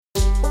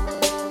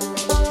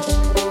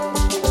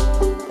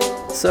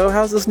So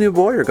how's this new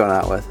boy you're going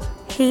out with?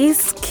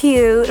 He's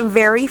cute and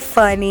very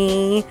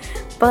funny,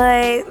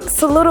 but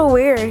it's a little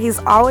weird. He's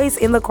always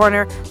in the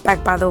corner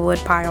back by the wood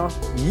pile.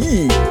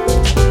 Yee!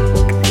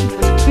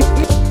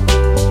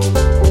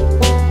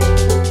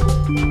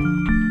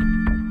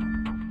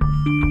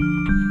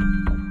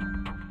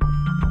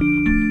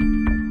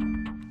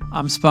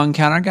 I'm Spun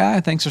Counter Guy.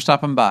 Thanks for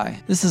stopping by.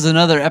 This is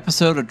another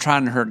episode of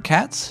Trying to Herd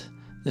Cats,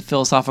 the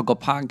philosophical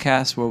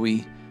podcast where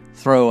we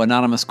throw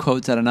anonymous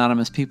quotes at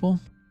anonymous people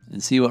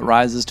and see what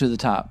rises to the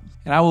top.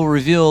 And I will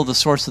reveal the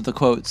source of the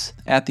quotes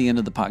at the end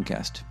of the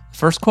podcast.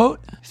 First quote,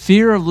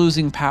 fear of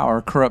losing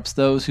power corrupts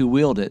those who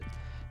wield it,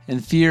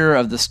 and fear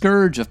of the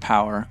scourge of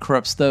power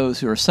corrupts those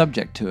who are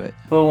subject to it.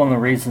 Well, one of the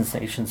reasons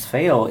nations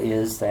fail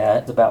is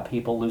that it's about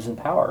people losing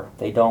power.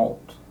 They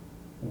don't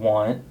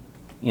want,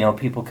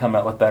 people come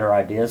up with better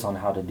ideas on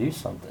how to do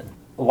something.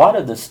 A lot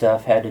of this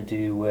stuff had to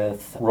do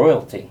with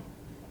royalty.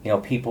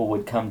 People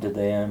would come to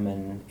them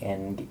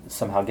and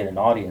somehow get an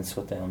audience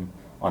with them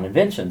on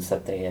inventions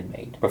that they had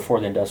made. Before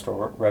the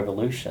Industrial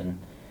Revolution,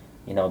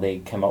 they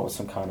came up with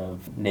some kind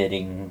of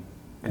knitting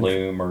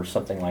loom or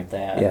something like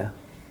that. Yeah.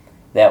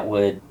 That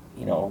would,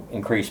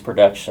 increase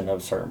production of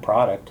a certain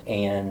product.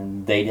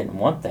 And they didn't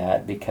want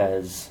that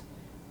because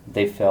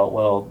they felt,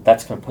 well,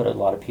 that's going to put a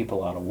lot of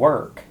people out of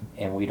work,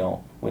 and we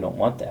don't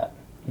want that.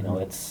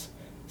 It's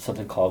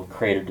something called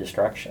creative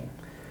destruction.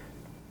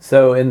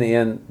 So in the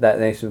end, that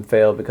nation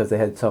failed because they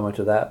had so much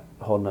of that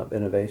holding up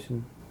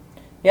innovation?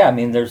 Yeah,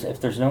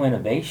 if there's no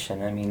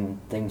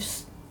innovation,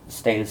 things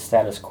stay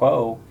status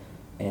quo,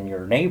 and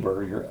your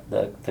neighbor,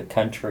 the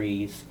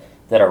countries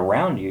that are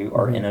around you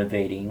are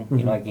innovating.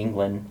 Like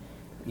England,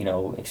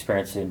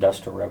 experienced the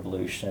Industrial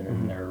Revolution,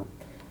 and their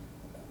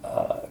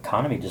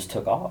economy just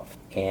took off,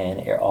 and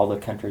all the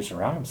countries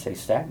around them stay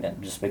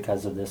stagnant just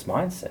because of this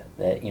mindset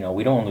that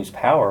we don't want to lose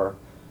power,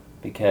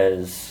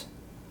 because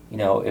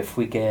if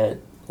we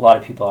get a lot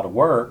of people out of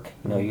work,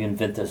 you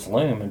invent this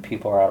loom and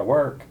people are out of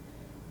work,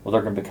 well,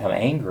 they're going to become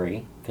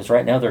angry because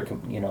right now they're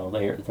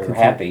they're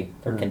happy,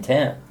 they're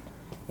content,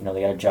 they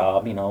got a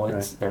job,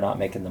 they're not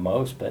making the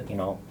most, but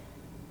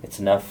it's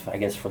enough, I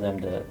guess, for them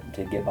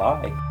to get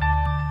by.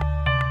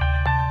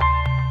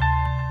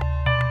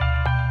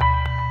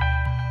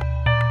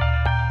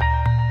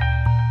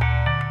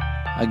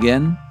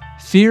 Again,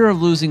 fear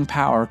of losing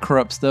power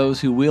corrupts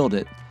those who wield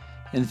it,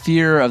 and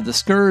fear of the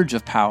scourge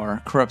of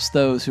power corrupts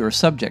those who are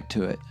subject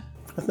to it.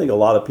 I think a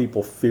lot of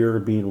people fear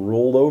being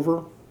ruled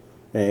over,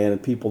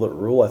 and people that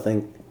rule, I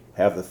think,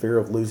 have the fear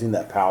of losing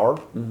that power.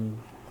 Mm-hmm.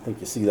 I think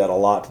you see that a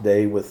lot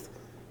today with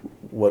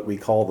what we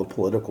call the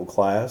political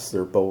class.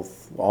 They're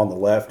both on the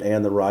left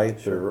and the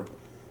right. Sure.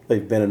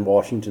 They've been in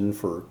Washington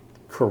for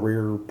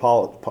career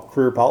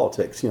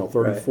politics, 30,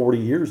 right. 40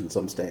 years in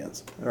some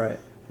stands. Right.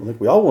 I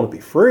think we all want to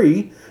be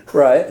free.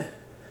 Right.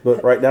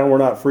 But right now we're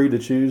not free to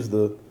choose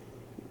the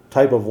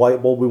type of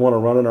light bulb we want to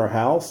run in our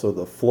house or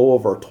the flow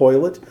of our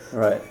toilet.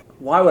 Right.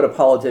 Why would a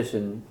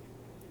politician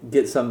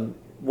get some...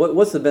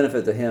 What's the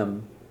benefit to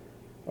him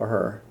or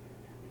her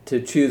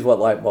to choose what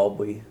light bulb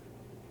we,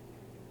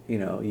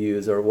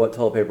 use, or what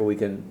toilet paper we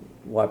can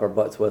wipe our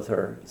butts with,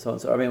 or so and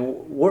so?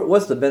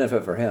 What's the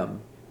benefit for him?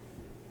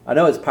 I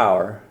know it's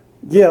power.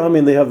 Yeah,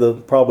 they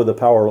have probably the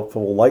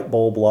powerful light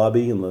bulb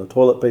lobby and the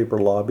toilet paper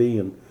lobby,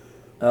 and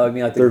oh, you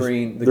mean like the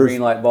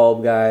green light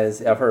bulb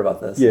guys? Yeah, I've heard about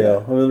this.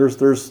 Yeah,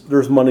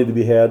 there's money to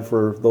be had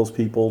for those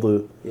people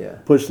to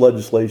push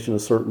legislation a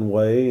certain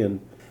way. And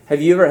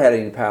have you ever had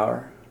any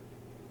power?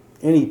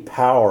 Any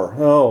power?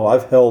 Oh,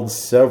 I've held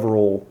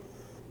several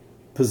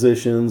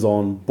positions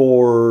on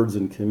boards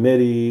and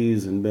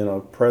committees, and been a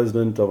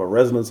president of a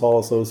residence hall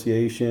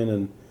association,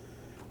 and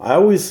I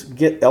always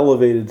get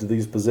elevated to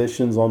these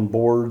positions on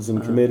boards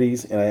and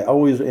committees, and I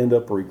always end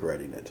up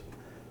regretting it.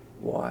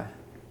 Why?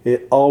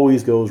 It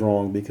always goes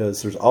wrong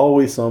because there's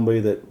always somebody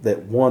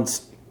that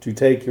wants to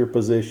take your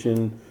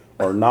position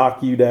or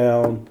knock you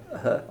down.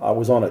 I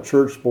was on a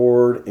church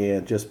board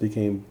and just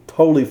became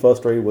totally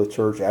frustrated with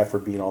church after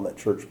being on that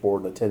church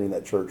board and attending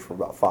that church for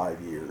about 5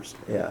 years.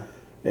 Yeah.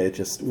 It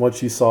just,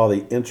 once you saw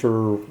the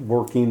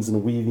interworkings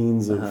and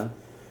weavings of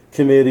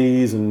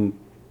committees, and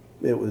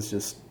it was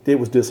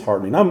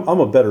disheartening. I'm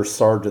a better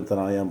sergeant than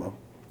I am a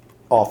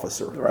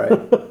officer. Right.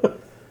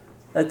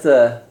 That's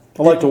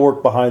I like to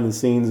work behind the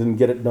scenes and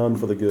get it done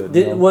for the good.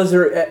 Was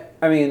there?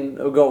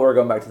 We're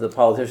going back to the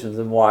politicians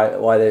and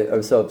why they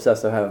are so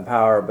obsessed with having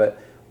power. But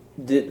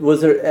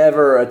was there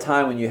ever a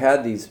time when you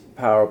had these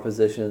power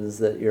positions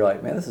that you're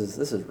like, man,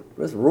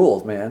 this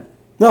rules, man?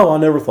 No, I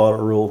never thought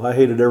it ruled. I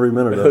hated every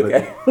minute of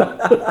it.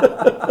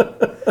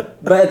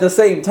 But at the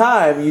same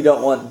time, you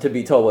don't want to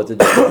be told what to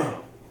do.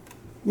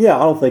 Yeah, I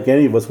don't think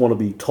any of us want to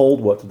be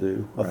told what to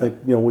do. I think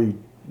we're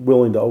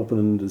willing to open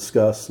and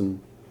discuss and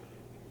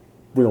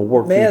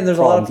work. Man, there's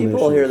a lot of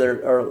people here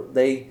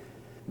that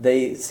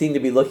they seem to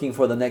be looking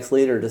for the next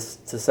leader to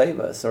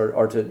save us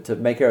or to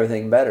make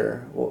everything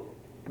better.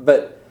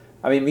 But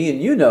me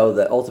and you know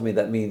that ultimately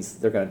that means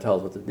they're going to tell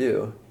us what to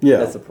do. Yeah,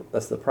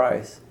 that's the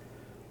price.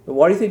 But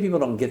why do you think people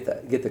don't get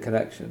the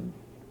connection?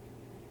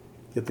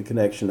 get the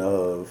connection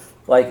of.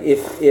 Like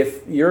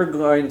if you're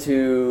going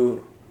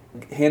to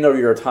hand over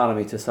your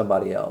autonomy to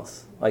somebody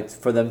else, like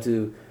for them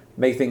to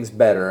make things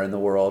better in the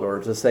world, or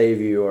to save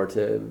you, or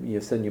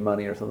to send you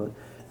money or something,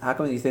 how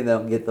come you think they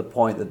don't get the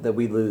point that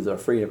we lose our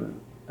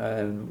freedom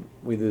and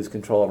we lose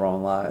control of our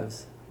own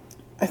lives?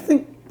 I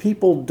think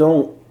people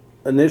don't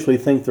initially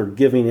think they're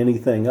giving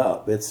anything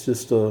up. It's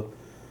just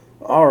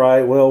all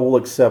right, well,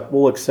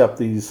 we'll accept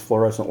these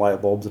fluorescent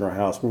light bulbs in our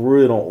house. We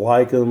really don't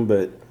like them,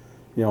 but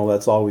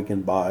that's all we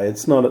can buy.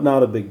 It's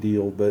not a big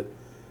deal, but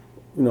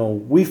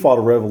we fought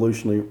a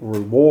revolutionary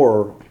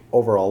war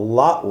over a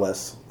lot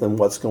less than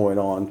what's going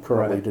on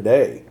currently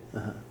today.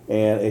 Uh-huh.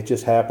 And it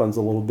just happens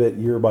a little bit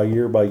year by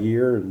year by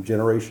year and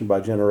generation by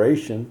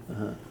generation.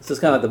 Uh-huh. So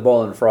it's kind of like the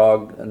boiling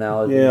frog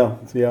analogy.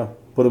 Yeah.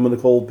 Put them in the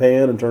cold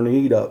pan and turn the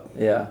heat up.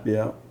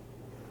 Yeah.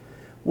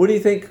 What do you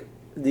think?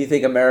 Do you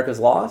think America's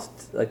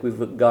lost? Like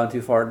we've gone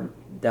too far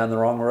down the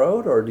wrong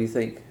road? Or do you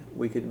think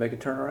we could make a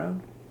turnaround?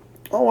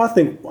 Oh, I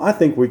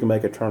think we can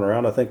make a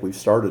turnaround. I think we've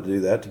started to do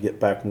that to get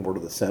back more to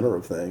the center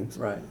of things.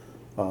 Right.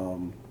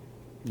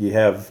 You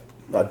have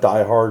a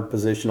diehard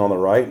position on the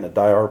right and a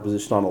diehard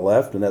position on the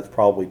left, and that's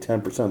probably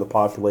 10% of the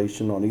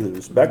population on either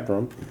the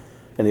spectrum,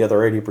 and the other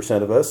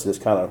 80% of us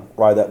just kind of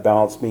ride that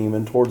balance beam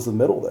in towards the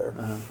middle there.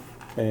 Uh-huh.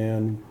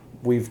 And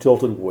we've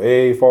tilted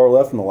way far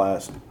left in the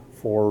last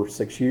 4 or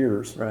 6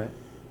 years. Right.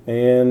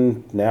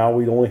 And now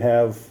we only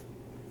have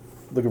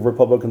the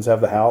Republicans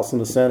have the House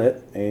and the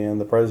Senate, and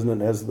the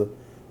president has the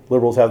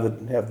liberals have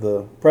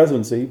the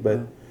presidency.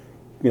 But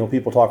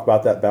people talk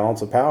about that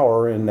balance of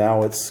power, and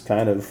now it's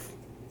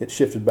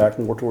shifted back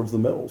more towards the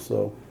middle.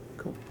 So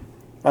cool.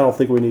 I don't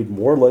think we need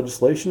more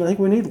legislation. I think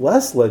we need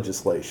less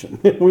legislation.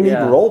 We need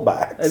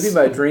rollbacks. It'd be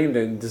my dream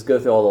to just go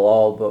through all the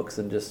law books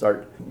and just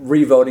start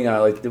re-voting on it.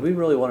 Like, did we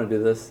really want to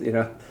do this?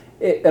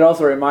 It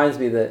also reminds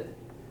me that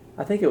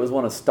I think it was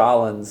one of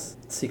Stalin's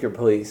secret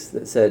police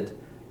that said,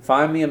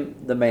 "Find me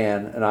the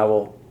man, and I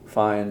will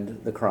find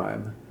the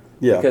crime."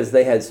 Yeah. Because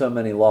they had so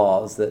many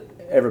laws that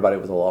everybody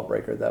was a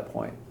lawbreaker at that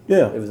point.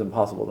 Yeah. It was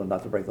impossible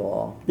not to break the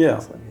law. Yeah.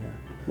 Honestly.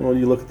 Well,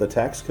 you look at the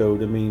tax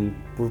code. I mean,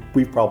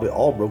 we've probably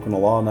all broken the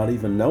law and not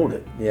even known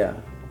it. Yeah.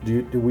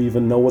 Do we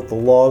even know what the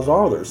laws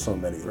are? There's so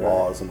many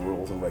laws and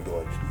rules and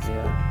regulations.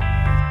 Yeah.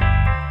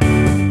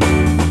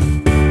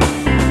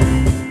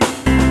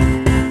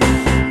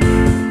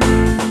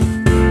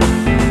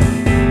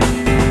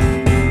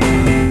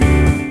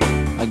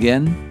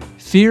 Again,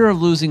 fear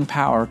of losing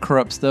power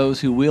corrupts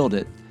those who wield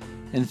it,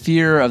 and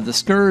fear of the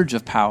scourge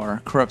of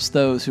power corrupts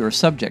those who are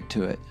subject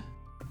to it.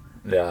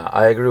 Yeah,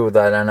 I agree with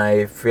that, and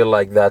I feel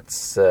like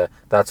that's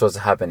what's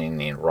happening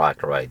in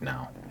Iraq right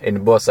now,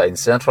 in both sides, in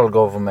central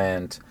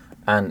government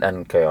and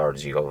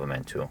KRG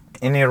government too.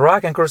 In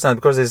Iraq and Kurdistan,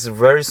 because it's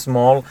very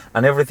small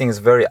and everything is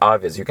very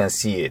obvious, you can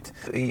see it.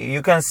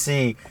 You can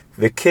see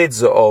the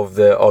kids of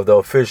the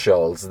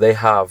officials. They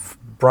have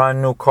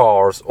brand new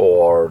cars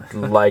or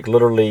like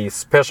literally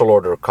special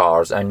order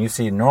cars, and you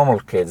see normal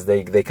kids.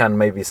 They can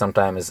maybe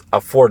sometimes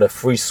afford a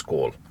free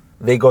school.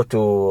 They go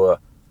to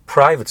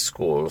private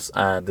schools,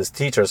 and there's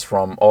teachers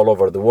from all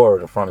over the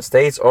world, from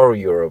States or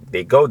Europe,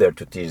 they go there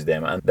to teach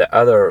them, and the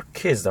other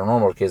kids, the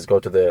normal kids, go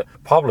to the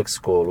public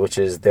school, which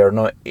is there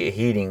no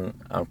heating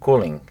and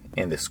cooling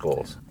in the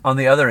schools. On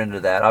the other end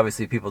of that,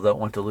 obviously people don't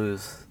want to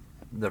lose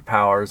their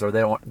powers, or they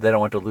don't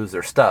want to lose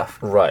their stuff.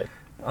 Right.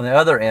 On the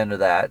other end of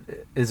that,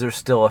 is there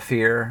still a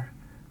fear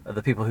of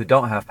the people who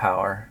don't have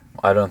power?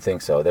 I don't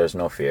think so. There's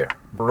no fear.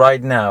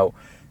 Right now,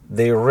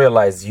 they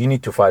realize you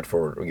need to fight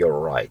for your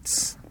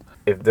rights.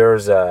 If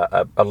there's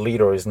a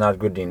leader who is not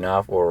good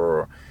enough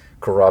or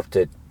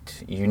corrupted,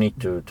 you need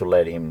to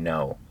let him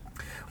know.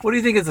 What do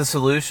you think is the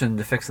solution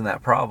to fixing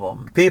that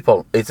problem?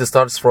 People. It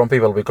starts from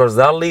people, because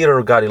that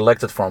leader got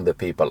elected from the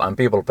people, and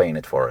people paying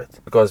it for it.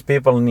 Because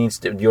people need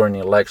during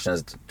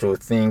elections to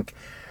think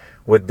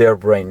with their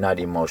brain, not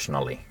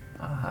emotionally.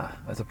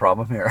 That's a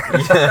problem here.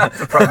 Yeah.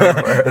 That's a problem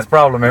everywhere. It's a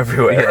problem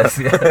everywhere. Yes.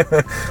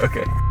 Yeah.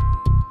 Okay.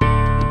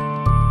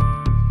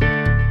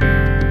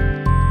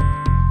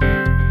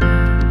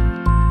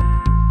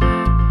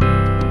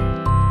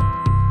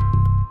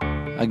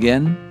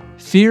 Again,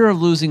 fear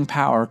of losing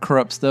power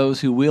corrupts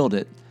those who wield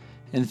it,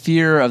 and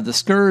fear of the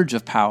scourge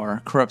of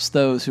power corrupts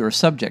those who are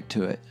subject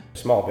to it.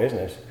 Small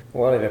business,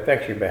 well, it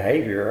affects your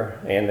behavior,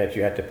 and that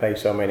you have to pay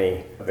so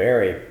many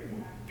very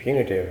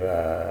punitive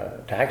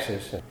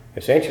taxes.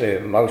 Essentially,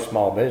 most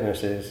small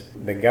businesses,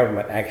 the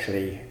government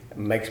actually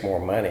makes more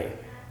money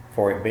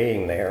for it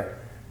being there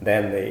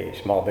than the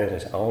small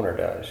business owner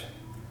does.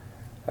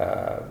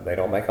 They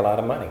don't make a lot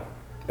of money.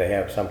 They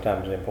have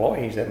sometimes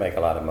employees that make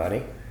a lot of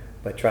money,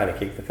 but trying to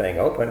keep the thing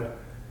open,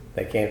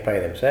 they can't pay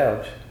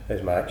themselves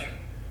as much.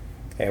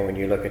 And when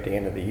you look at the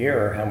end of the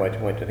year, how much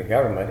went to the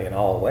government in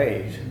all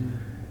ways,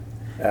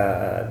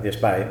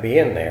 just by it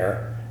being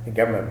there, the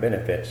government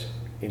benefits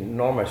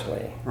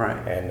enormously. Right.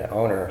 And the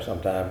owner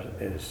sometimes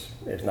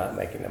is not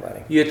making the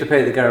money. You have to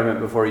pay the government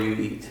before you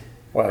eat.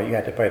 Well, you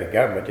have to pay the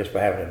government just for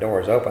having the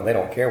doors open. They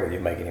don't care whether you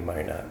make any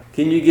money or not.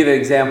 Can you give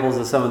examples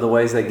of some of the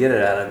ways they get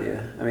it out of you?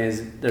 I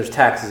mean, there's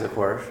taxes, of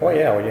course. Well,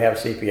 yeah, when you have a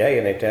CPA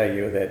and they tell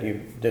you that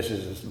this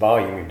is the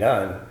volume you've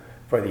done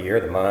for the year,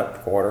 the month, the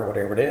quarter,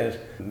 whatever it is,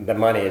 the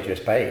money is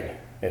just paid.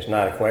 It's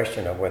not a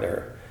question of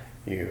whether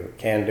you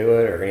can do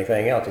it or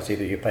anything else. It's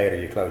either you pay it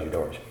or you close your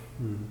doors.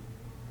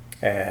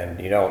 And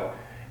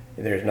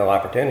there's no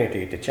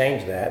opportunity to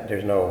change that.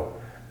 There's no,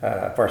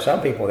 for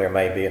some people there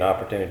may be an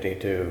opportunity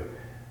to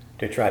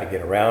try to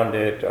get around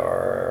it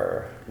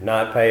or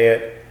not pay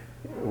it.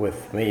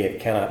 With me, it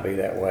cannot be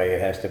that way.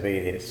 It has to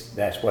be,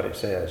 that's what it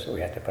says, so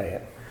we have to pay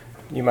it.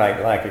 You might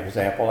like an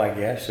example, I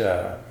guess.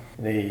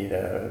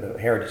 The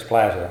Heritage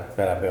Plaza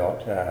that I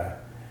built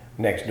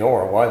next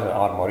door was an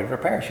automotive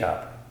repair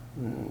shop.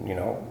 I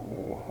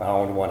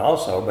owned one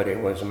also, but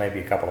it was maybe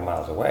a couple of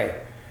miles away.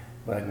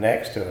 But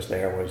next to us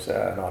there was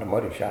an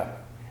automotive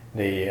shop.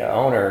 The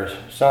owner's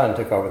son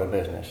took over the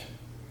business.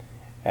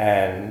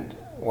 And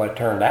what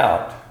turned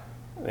out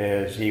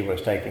is he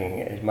was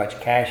taking as much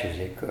cash as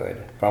he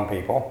could from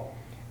people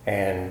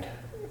and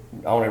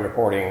only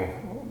reporting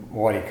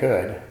what he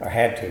could or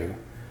had to.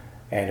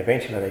 And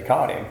eventually they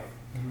caught him.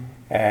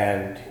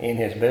 And in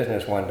his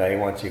business one day,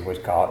 once he was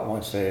caught,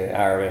 once the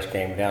IRS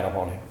came down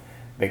upon him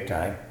big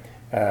time,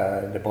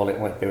 the bullet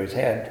went through his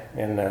head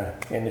in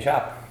the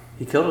shop.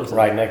 He killed himself?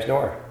 Right next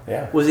door,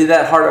 yeah. Was he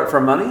that hard up for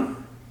money?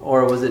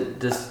 Or was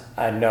it just...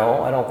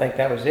 No, I don't think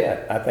that was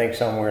it. I think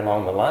somewhere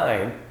along the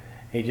line,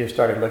 he just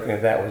started looking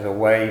at that was a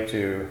way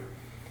to,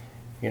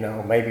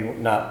 maybe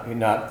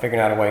not figuring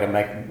out a way to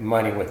make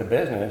money with the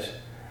business,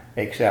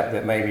 except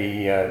that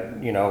maybe,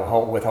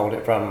 withhold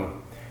it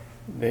from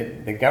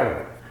the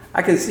government.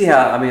 I can see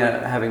how,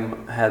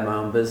 having had my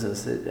own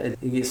business, it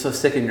gets so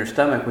sick in your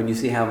stomach when you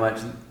see how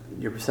much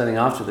you're sending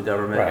off to the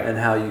government, right, and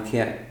how you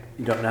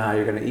don't know how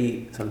you're going to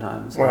eat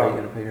sometimes, or how you're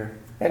going to pay your...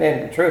 And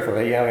then,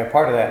 truthfully,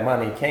 part of that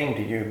money came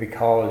to you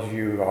because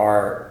you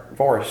are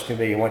forced to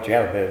be, once you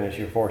have a business,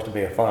 you're forced to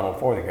be a funnel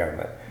for the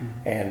government.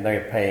 And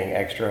they're paying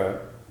extra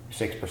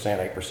 6%,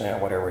 8%,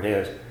 whatever it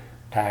is,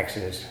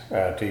 taxes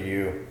to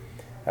you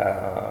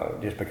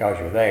just because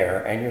you're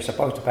there. And you're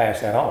supposed to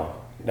pass that on.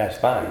 That's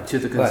fine. To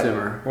the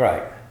consumer.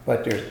 Right.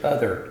 But there's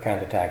other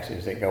kinds of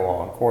taxes that go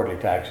on, quarterly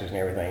taxes and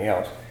everything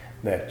else,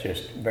 that's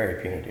just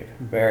very punitive,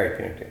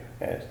 and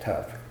it's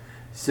tough.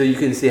 So you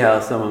can see how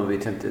someone would be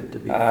tempted to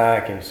be... I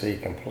can see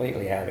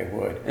completely how they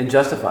would. And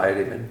justify it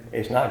even.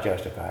 It's not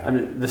justified.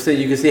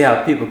 You can see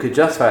how people could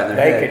justify it in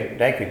their head.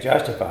 They could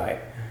justify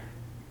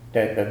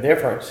it. The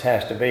difference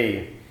has to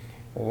be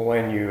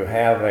when you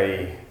have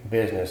a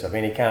business of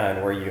any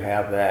kind where you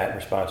have that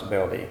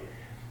responsibility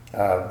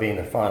of being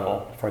the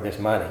funnel for this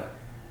money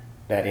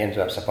that ends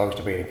up supposed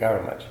to be the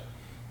government's.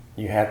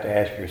 You have to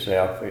ask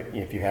yourself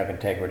if you have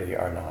integrity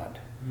or not.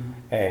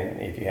 And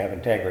if you have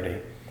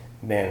integrity,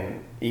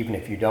 then even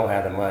if you don't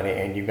have the money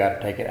and you've got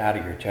to take it out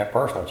of your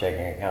personal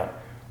checking account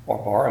or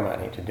borrow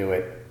money to do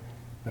it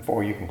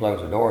before you can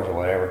close the doors or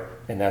whatever,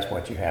 then that's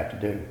what you have to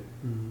do.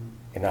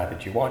 And not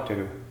that you want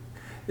to.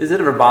 Does it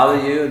ever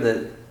bother you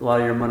that a lot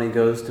of your money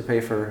goes to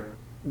pay for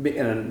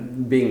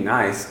being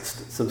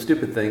nice, some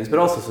stupid things, but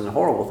also some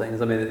horrible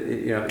things?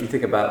 You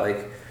think about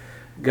like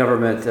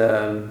government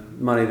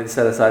money that's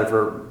set aside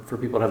for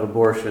people to have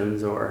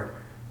abortions or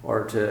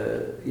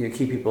to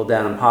keep people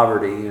down in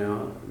poverty,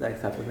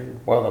 that type of thing.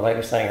 Well, the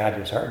latest thing I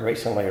just heard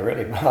recently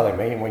really bothered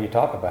me when you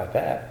talk about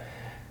that.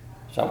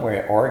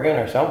 Somewhere in Oregon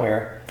or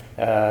somewhere,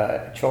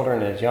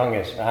 children as young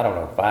as,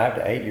 5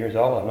 to 8 years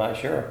old, I'm not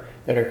sure,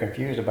 that are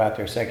confused about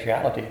their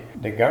sexuality.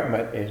 The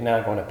government is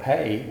now going to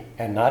pay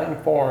and not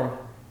inform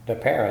the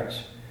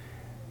parents,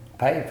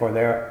 pay for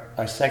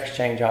a sex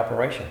change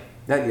operation.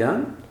 That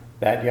young?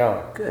 That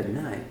young. Good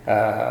night.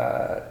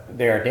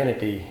 Their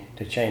identity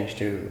to change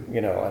to, I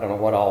don't know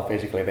what all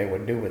physically they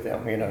would do with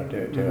them,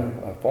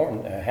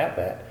 to have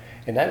that.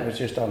 And that was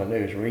just on the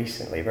news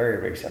recently, very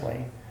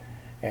recently.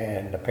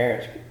 And the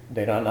parents,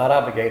 they're not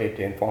obligated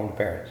to inform the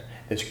parents.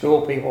 The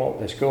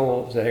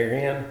schools that are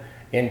in,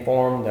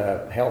 inform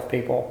the health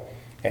people,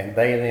 and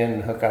they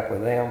then hook up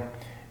with them.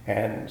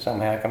 And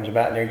somehow it comes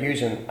about, and they're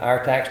using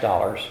our tax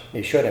dollars.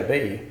 It shouldn't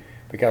be,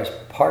 because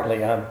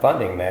partly I'm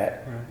funding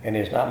that, right, and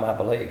it's not my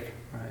belief.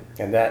 Right.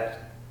 And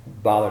that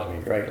bothers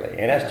me greatly.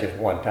 And that's just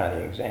one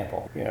tiny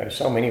example. There's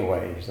so many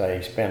ways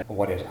they spend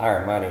what is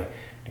our money.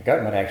 The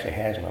government actually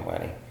has no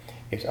money.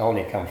 It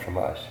only comes from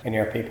us. And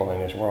there are people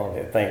in this world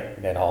that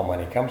think that all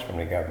money comes from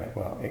the government.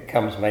 Well, it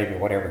comes, maybe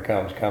whatever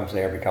comes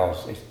there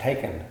because it's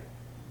taken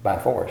by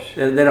force.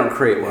 They don't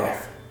create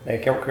wealth. They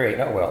can't create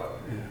no wealth.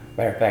 Yeah.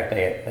 Matter of fact,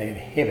 they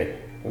inhibit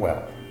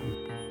wealth.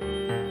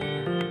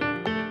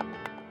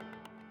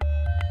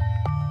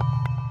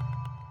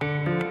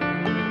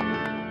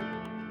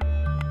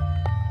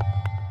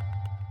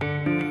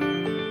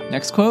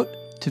 Next quote: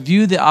 "To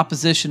view the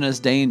opposition as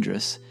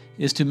dangerous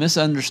is to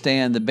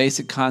misunderstand the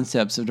basic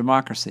concepts of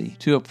democracy.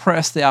 To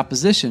oppress the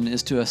opposition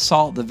is to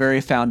assault the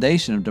very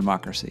foundation of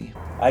democracy."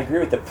 I agree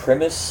with the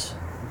premise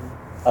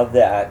of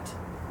that.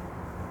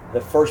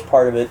 The first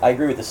part of it, I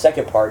agree with the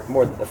second part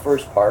more than the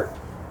first part,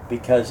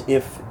 because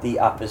if the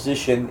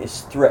opposition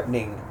is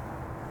threatening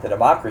the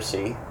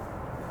democracy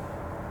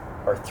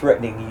or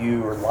threatening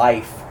you or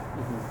life,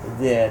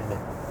 then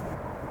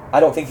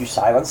I don't think you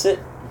silence it,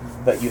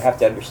 but you have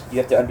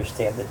to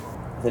understand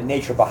the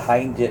nature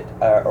behind it,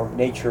 or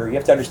nature. You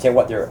have to understand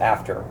what they're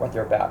after, what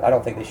they're about. I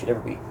don't think they should ever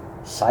be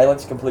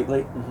silenced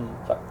completely.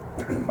 So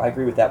I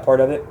agree with that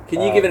part of it.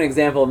 Can you give an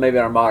example of maybe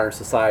in our modern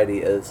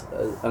society as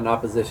an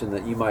opposition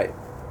that you might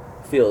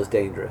feel is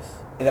dangerous?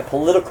 In a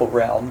political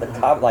realm,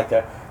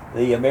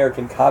 the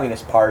American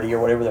Communist Party or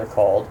whatever they're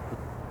called,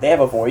 they have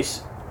a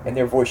voice, and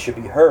their voice should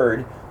be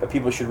heard, but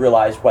people should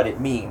realize what it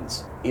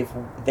means. If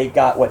they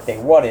got what they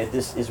wanted,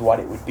 this is what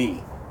it would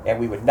be. And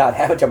we would not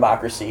have a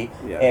democracy,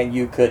 and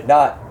you could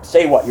not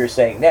say what you're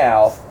saying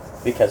now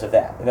because of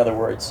that. In other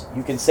words,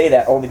 you can say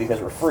that only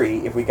because we're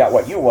free. If we got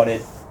what you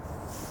wanted,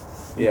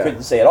 you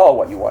couldn't say at all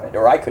what you wanted,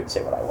 or I couldn't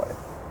say what I wanted.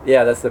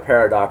 Yeah, that's the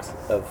paradox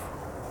of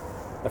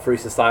a free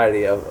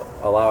society, of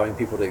allowing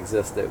people to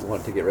exist that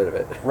want to get rid of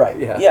it. Right.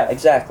 Yeah,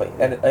 exactly.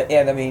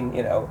 And I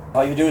mean,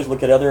 all you do is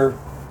look at other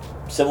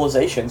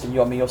civilizations, and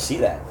you'll see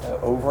that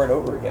over and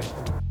over again.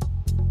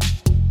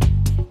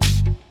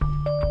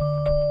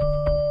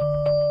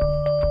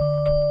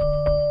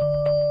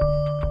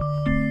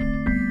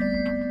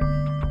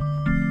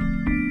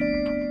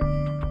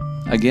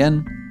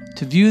 Again,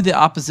 to view the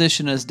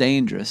opposition as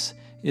dangerous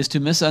is to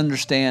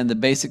misunderstand the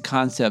basic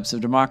concepts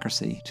of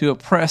democracy. To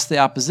oppress the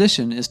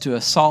opposition is to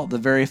assault the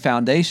very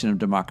foundation of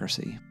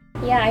democracy.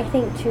 Yeah, I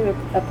think to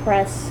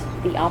oppress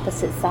the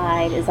opposite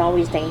side is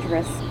always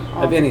dangerous.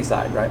 Of any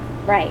side, right?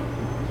 Right.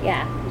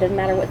 Yeah. Doesn't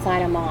matter what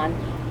side I'm on.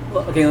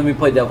 Well, okay, let me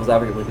play devil's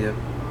advocate with you.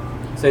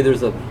 Say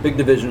there's a big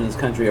division in this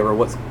country over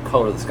what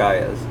color the sky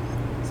is.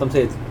 Some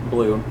say it's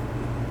blue.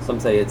 Some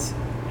say it's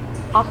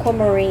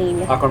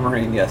Aquamarine.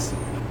 Aquamarine, yes.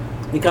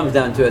 It comes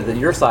down to it that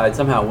your side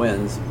somehow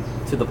wins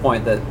to the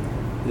point that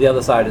the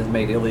other side is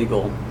made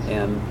illegal.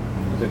 And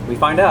if we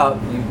find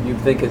out you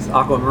think it's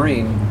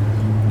aquamarine,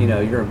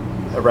 you're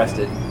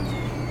arrested.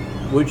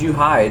 Would you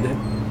hide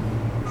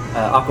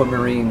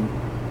aquamarine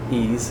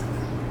ease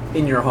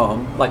in your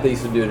home like they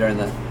used to do during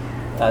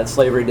the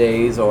slavery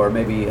days, or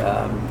maybe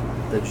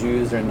the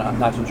Jews are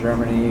not in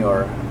Germany,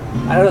 or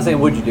I'm not saying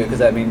would you do it,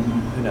 because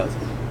who knows?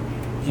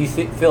 Do you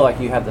feel like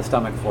you have the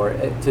stomach for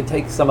it to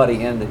take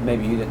somebody in that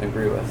maybe you didn't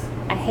agree with?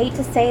 I hate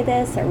to say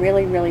this. I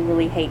really, really,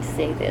 really hate to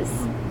say this.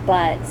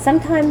 But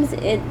sometimes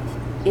it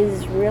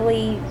is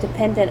really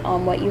dependent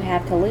on what you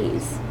have to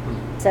lose.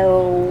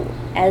 So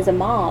as a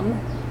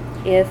mom,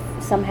 if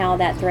somehow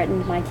that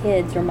threatened my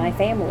kids or my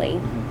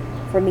family,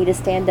 for me to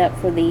stand up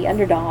for the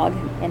underdog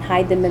and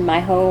hide them in my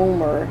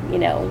home, or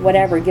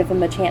whatever, give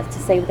them a chance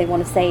to say what they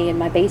want to say in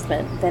my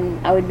basement,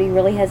 then I would be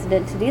really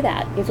hesitant to do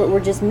that. If it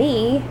were just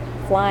me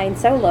flying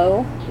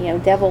solo,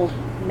 devil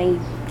may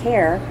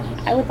care,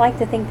 I would like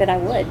to think that I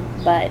would,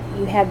 but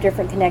you have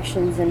different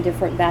connections and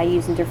different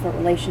values and different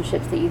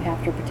relationships that you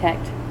have to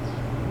protect,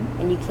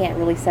 and you can't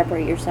really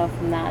separate yourself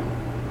from that.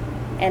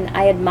 And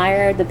I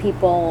admire the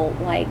people,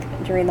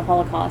 like during the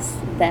Holocaust,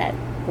 that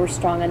were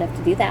strong enough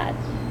to do that,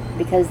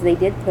 because they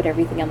did put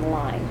everything on the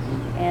line.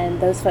 And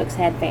those folks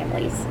had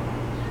families,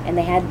 and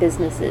they had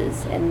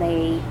businesses, and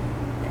they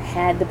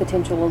had the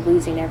potential of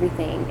losing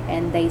everything,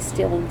 and they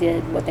still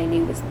did what they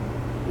knew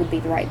would be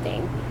the right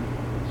thing.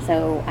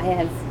 So I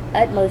have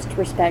utmost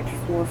respect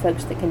for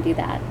folks that can do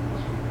that.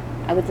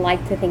 I would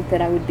like to think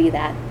that I would be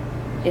that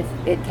if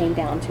it came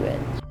down to it.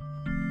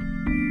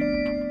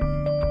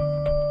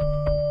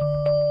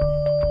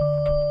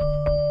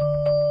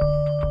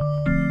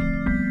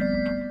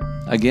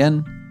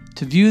 Again,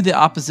 to view the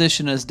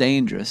opposition as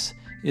dangerous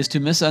is to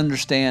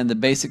misunderstand the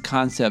basic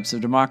concepts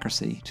of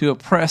democracy. To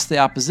oppress the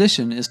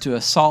opposition is to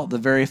assault the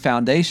very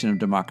foundation of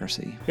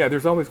democracy. Yeah,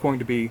 there's always going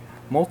to be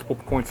multiple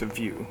points of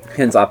view.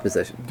 Hence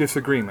opposition.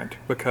 Disagreement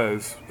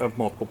because of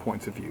multiple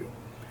points of view.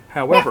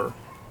 However,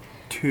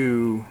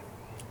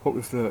 what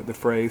was the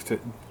phrase, to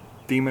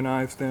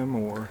demonize them,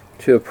 or?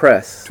 To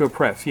oppress. To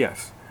oppress,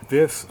 yes.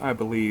 This, I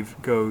believe,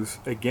 goes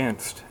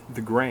against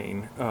the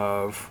grain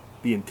of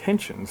the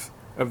intentions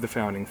of the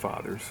Founding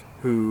Fathers,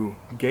 who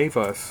gave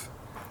us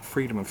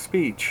freedom of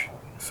speech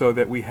so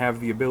that we have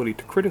the ability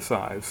to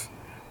criticize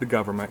the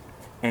government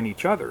and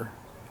each other.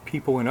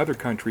 People in other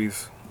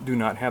countries do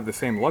not have the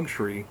same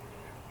luxury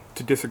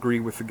to disagree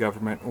with the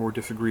government or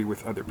disagree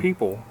with other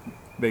people.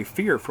 They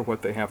fear for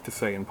what they have to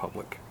say in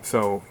public.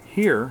 So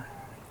here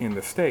in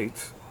the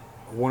States,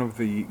 one of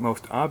the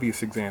most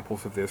obvious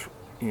examples of this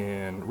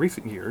in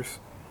recent years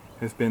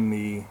has been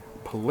the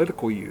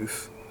political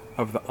use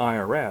of the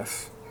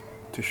IRS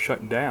to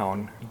shut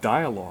down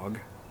dialogue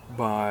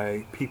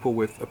by people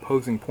with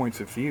opposing points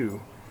of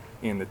view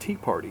in the Tea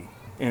Party.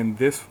 And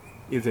this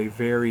is a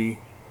very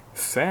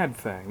sad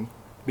thing,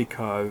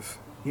 because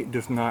it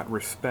does not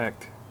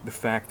respect the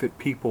fact that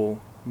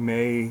people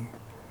may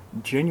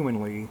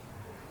genuinely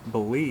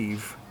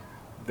believe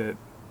that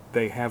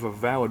they have a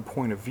valid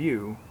point of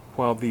view,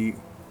 while the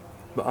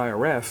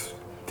IRS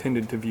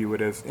tended to view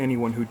it as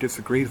anyone who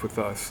disagrees with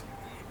us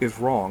is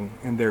wrong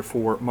and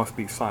therefore must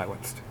be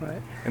silenced.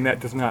 Right. And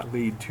that does not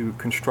lead to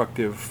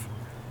constructive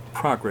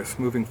progress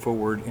moving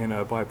forward in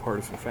a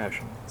bipartisan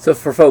fashion. So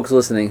for folks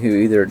listening who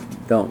either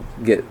don't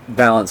get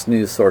balanced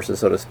news sources,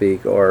 so to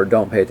speak, or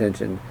don't pay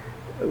attention,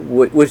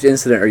 which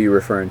incident are you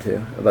referring to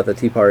about the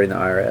Tea Party and the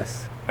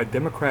IRS? A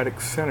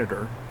Democratic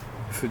senator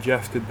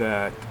suggested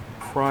that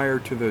prior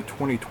to the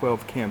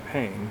 2012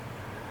 campaign,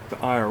 the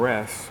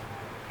IRS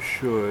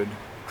should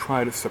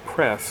try to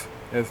suppress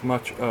as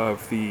much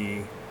of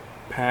the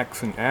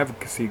PACs and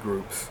advocacy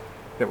groups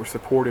that were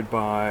supported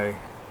by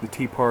the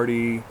Tea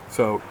Party.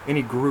 So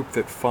any group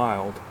that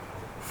filed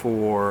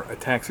for a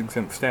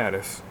tax-exempt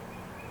status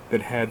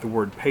that had the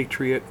word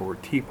Patriot or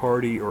Tea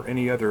Party or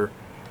any other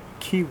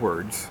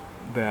keywords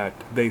that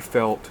they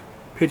felt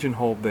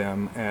pigeonholed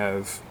them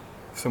as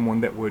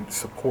someone that would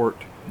support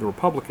the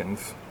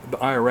Republicans, the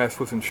IRS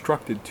was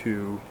instructed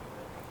to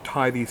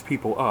tie these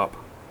people up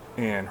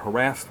and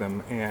harass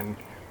them and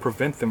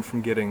prevent them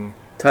from getting...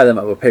 Tie them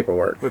up with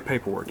paperwork. With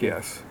paperwork,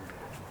 yes.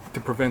 To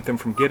prevent them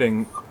from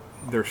getting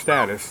their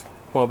status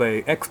while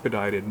they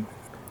expedited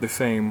the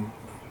same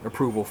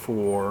approval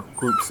for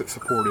groups that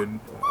supported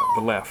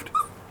the left.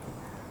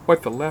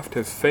 What the left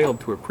has failed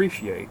to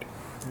appreciate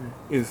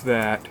is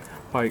that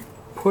by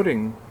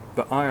putting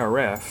the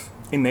IRS,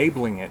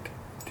 enabling it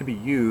to be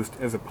used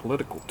as a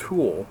political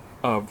tool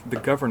of the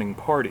governing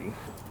party,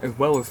 as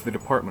well as the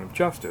Department of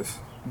Justice,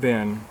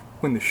 then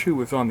when the shoe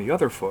is on the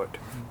other foot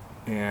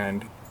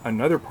and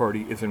another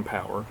party is in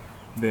power,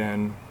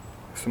 then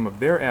some of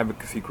their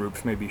advocacy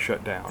groups may be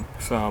shut down.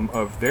 Some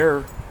of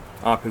their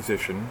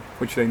opposition,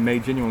 which they may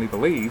genuinely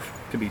believe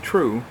to be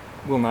true,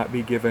 will not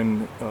be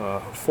given a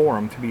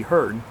forum to be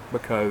heard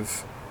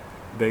because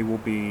they will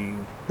be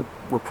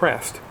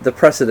repressed. The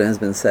precedent has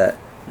been set.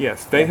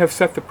 Yes, they have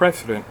set the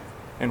precedent,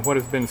 and what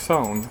has been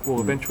sown will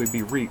eventually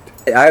be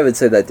reaped. I would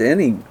say that to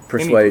any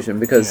persuasion,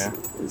 because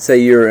say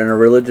you're in a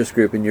religious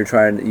group and you're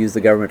trying to use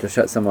the government to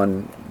shut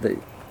someone that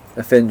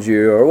offends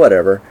you or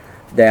whatever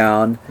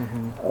down,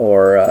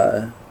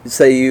 or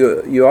say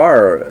you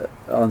are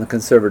on the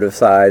conservative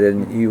side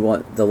and you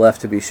want the left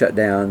to be shut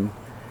down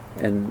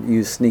and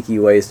use sneaky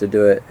ways to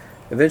do it,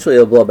 eventually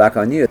it'll blow back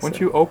on you.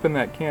 Once you open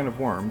that can of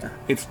worms,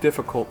 it's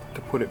difficult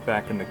to put it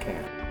back in the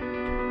can.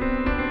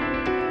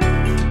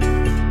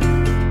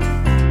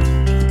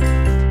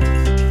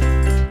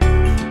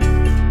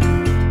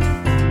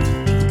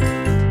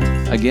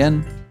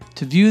 Again,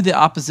 to view the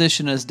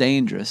opposition as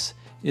dangerous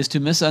is to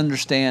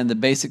misunderstand the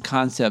basic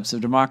concepts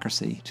of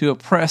democracy. To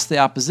oppress the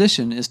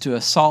opposition is to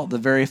assault the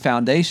very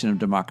foundation of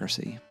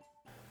democracy.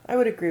 I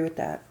would agree with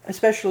that,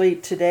 especially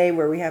today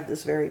where we have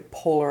this very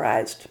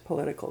polarized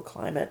political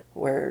climate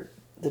where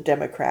the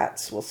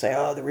Democrats will say,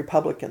 oh, the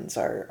Republicans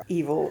are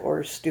evil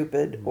or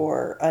stupid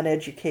or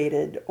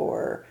uneducated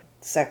or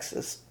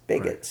sexist,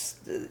 bigots,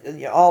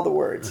 all the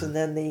words. And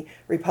then the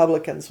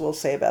Republicans will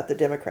say about the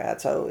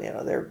Democrats, oh,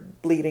 they're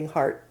bleeding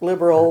heart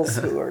liberals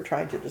who are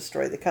trying to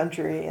destroy the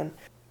country. And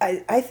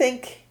I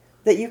think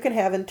that you can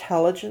have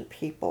intelligent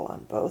people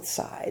on both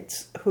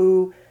sides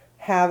who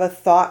have a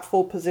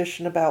thoughtful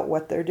position about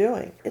what they're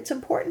doing. It's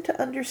important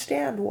to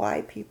understand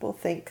why people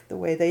think the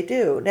way they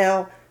do.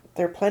 Now,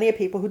 there are plenty of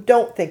people who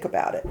don't think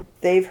about it.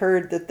 They've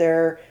heard that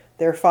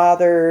their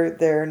father,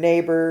 their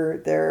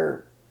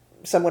neighbor,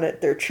 someone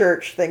at their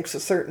church thinks a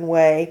certain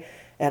way,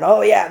 and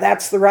oh yeah,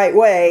 that's the right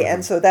way,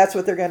 and so that's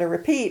what they're going to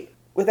repeat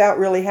without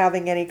really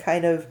having any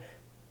kind of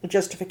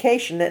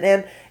justification.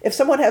 And if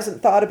someone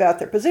hasn't thought about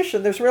their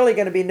position, there's really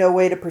going to be no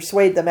way to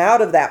persuade them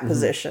out of that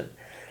position.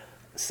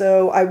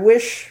 So I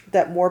wish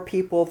that more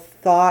people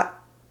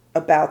thought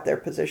about their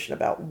position,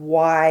 about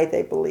why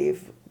they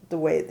believe the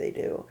way they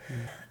do.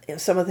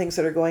 Some of the things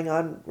that are going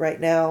on right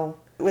now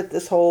with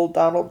this whole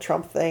Donald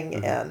Trump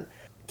thing and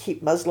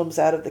keep Muslims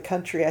out of the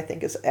country, I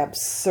think is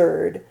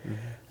absurd.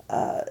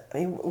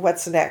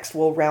 What's next?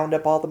 We'll round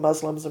up all the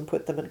Muslims and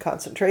put them in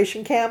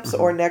concentration camps,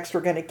 or next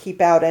we're going to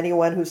keep out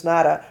anyone who's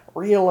not a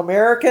real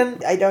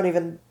American? I don't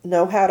even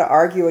know how to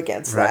argue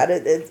against that.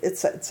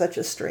 It's such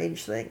a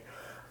strange thing.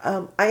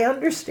 I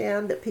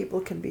understand that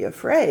people can be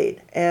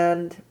afraid,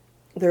 and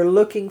they're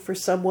looking for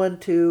someone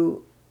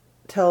to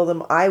tell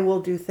them, I will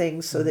do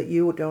things so that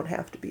you don't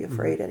have to be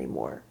afraid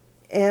anymore.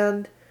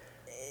 And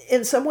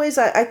in some ways,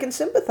 I can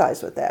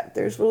sympathize with that.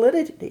 There's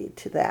validity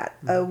to that.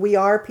 We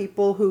are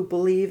people who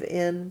believe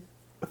in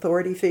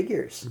authority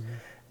figures.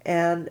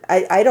 And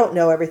I don't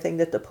know everything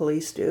that the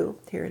police do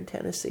here in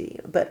Tennessee,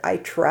 but I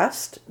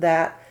trust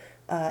that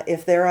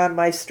if they're on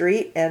my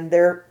street and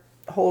they're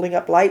holding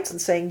up lights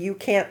and saying, you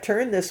can't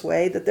turn this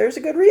way, that there's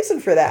a good reason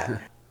for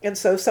that. And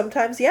so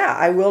sometimes,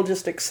 I will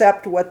just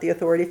accept what the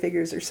authority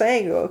figures are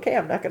saying. Okay,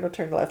 I'm not going to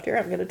turn left here.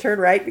 I'm going to turn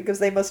right because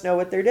they must know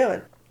what they're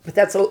doing. But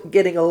that's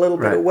getting a little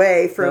bit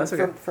away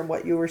from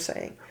what you were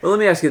saying. Well, let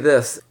me ask you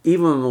this.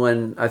 Even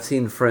when I've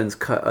seen friends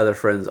cut other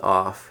friends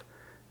off,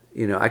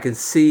 I can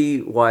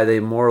see why they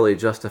morally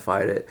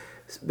justified it.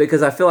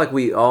 Because I feel like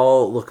we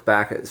all look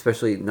back at,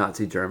 especially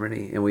Nazi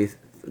Germany,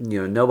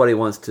 and nobody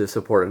wants to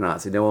support a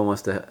Nazi. No one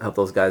wants to help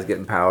those guys get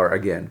in power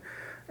again.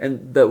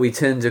 but we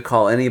tend to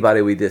call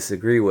anybody we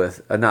disagree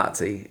with a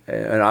Nazi,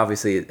 and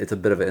obviously it's a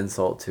bit of an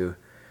insult to,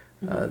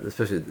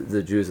 especially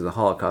the Jews in the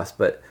Holocaust,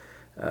 but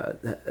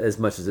as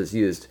much as it's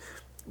used.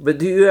 But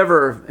do you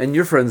ever, and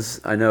your friends,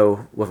 I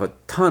know, with a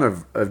ton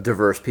of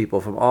diverse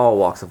people from all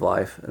walks of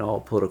life and all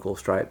political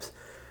stripes,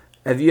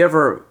 have you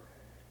ever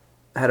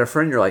had a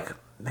friend you're like,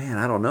 man,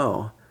 I don't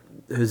know,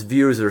 whose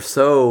views are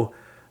so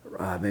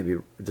maybe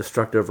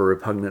destructive or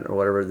repugnant or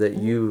whatever that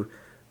you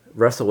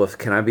wrestle with,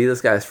 can I be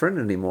this guy's friend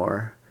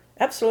anymore?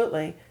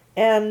 Absolutely.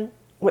 And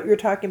what you're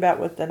talking about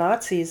with the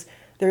Nazis,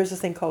 there is a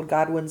thing called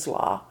Godwin's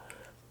Law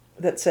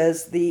that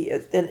says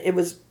and it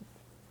was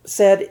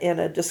said in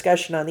a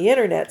discussion on the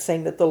internet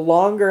saying that the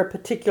longer a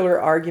particular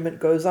argument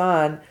goes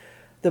on,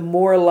 the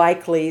more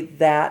likely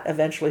that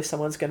eventually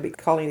someone's going to be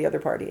calling the other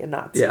party a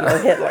Nazi or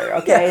Hitler.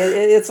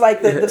 Okay, it's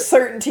like the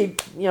certainty,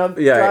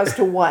 draws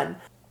to one.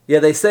 Yeah,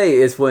 they say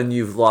it's when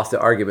you've lost the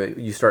argument,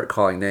 you start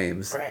calling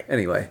names. Right.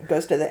 Anyway. It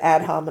goes to the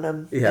ad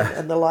hominem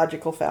and the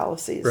logical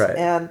fallacies. Right.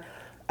 And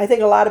I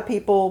think a lot of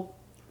people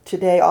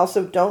today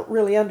also don't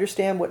really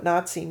understand what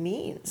Nazi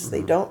means.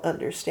 They don't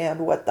understand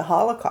what the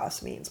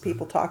Holocaust means.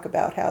 People talk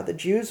about how the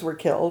Jews were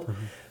killed,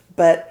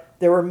 but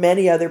there were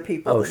many other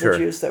people than the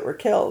Jews that were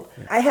killed.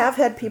 I have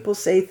had people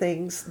say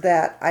things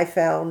that I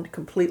found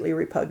completely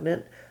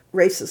repugnant,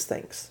 racist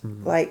things,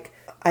 like,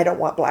 I don't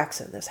want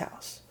blacks in this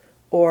house,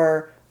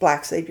 or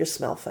blacks, they just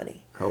smell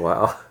funny. Oh,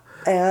 wow.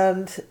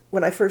 And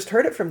when I first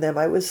heard it from them,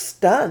 I was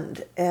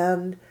stunned,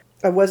 and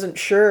I wasn't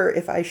sure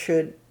if I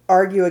should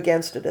argue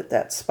against it at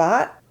that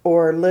spot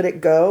or let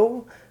it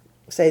go,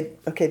 say,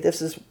 okay,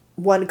 this is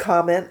one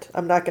comment.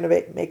 I'm not going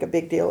to make a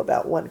big deal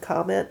about one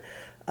comment.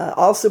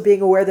 Also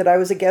being aware that I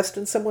was a guest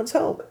in someone's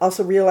home.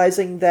 Also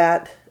realizing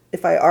that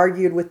if I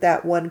argued with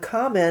that one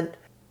comment,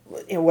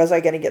 was I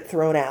going to get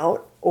thrown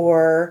out?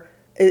 Or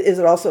is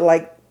it also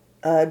like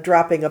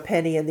dropping a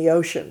penny in the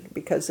ocean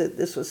because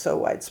this was so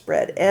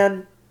widespread?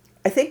 And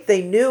I think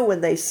they knew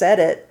when they said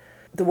it,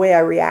 the way I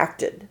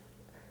reacted.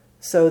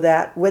 So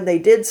that when they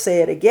did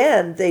say it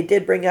again, they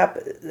did bring up,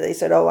 they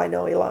said, oh, I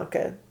know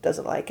Ilanka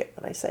doesn't like it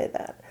when I say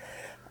that.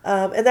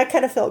 And that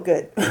kind of felt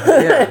good.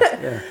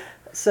 Yeah.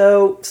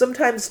 So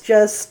sometimes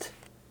just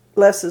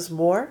less is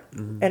more,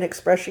 and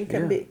expression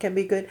can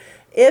be good.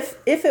 If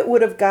it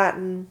would have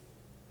gotten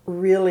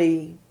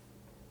really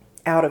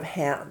out of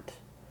hand,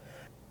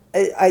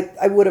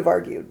 I would have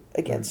argued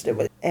against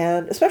it,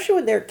 and especially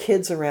when there are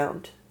kids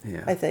around.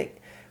 I think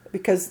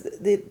because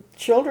the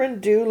children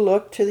do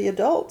look to the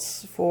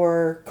adults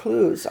for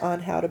clues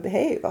on how to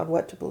behave, on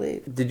what to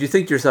believe. Did you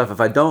think to yourself,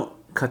 if I don't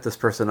cut this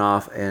person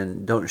off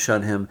and don't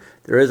shun him,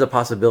 there is a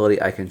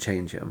possibility I can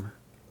change him?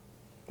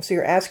 So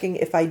you're asking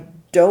if I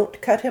don't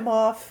cut him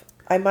off,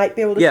 I might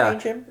be able to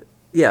change him?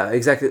 Yeah,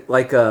 exactly.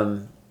 Like,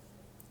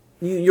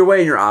 you're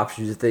weighing your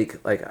options. You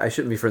think, like, I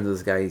shouldn't be friends with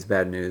this guy, he's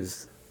bad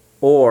news.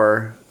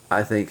 Or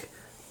I think,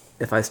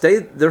 if I stay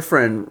their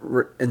friend,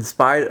 in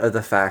spite of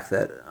the fact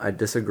that I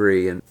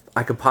disagree, and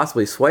I could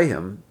possibly sway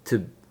him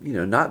to,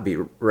 not be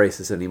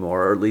racist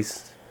anymore, or at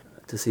least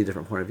to see a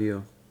different point of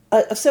view.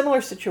 A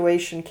similar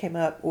situation came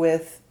up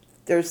with,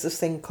 there's this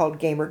thing called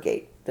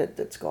Gamergate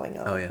that's going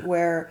on,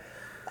 where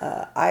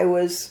I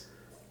was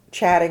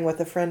chatting with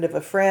a friend of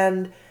a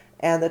friend,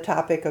 and the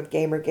topic of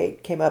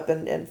Gamergate came up.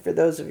 And for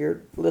those of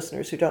your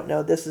listeners who don't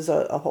know, this is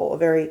a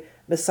very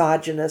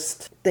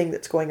misogynist thing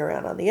that's going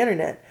around on the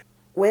internet.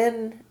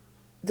 When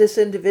this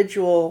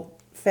individual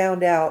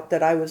found out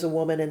that I was a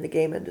woman in the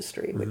game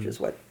industry, which is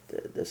what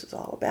this is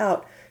all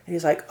about, and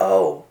he's like,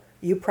 oh,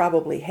 you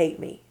probably hate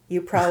me.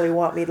 You probably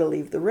want me to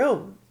leave the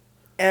room.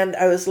 And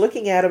I was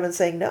looking at him and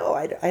saying, no,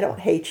 I don't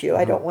hate you.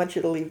 I don't want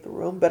you to leave the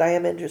room, but I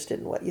am interested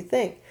in what you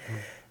think.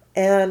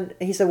 And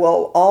he said,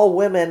 well, all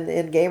women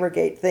in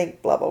Gamergate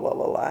think blah, blah, blah,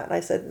 blah, blah. And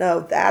I said,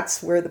 no,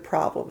 that's where the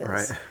problem is.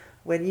 Right.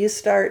 When you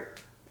start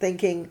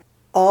thinking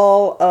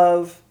all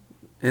of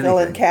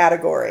villain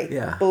category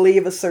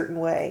believe a certain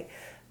way,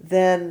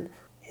 then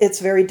it's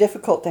very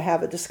difficult to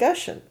have a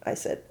discussion. I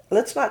said,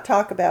 let's not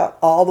talk about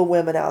all the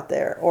women out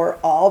there or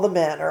all the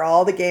men or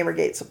all the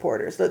Gamergate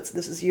supporters.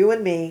 This is you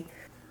and me.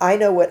 I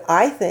know what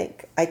I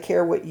think. I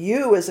care what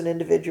you as an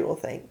individual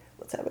think.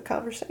 Let's have a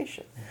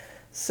conversation.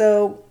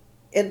 So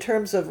in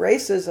terms of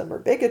racism or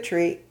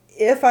bigotry,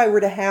 if I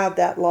were to have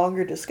that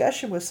longer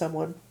discussion with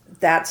someone,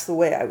 that's the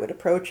way I would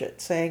approach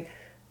it, saying,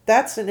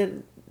 that's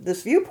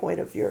this viewpoint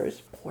of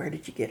yours. Where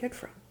did you get it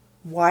from?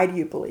 Why do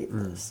you believe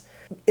this?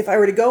 If I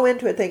were to go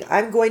into it thinking,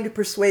 I'm going to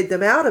persuade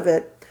them out of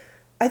it,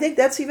 I think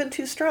that's even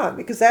too strong,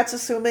 because that's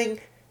assuming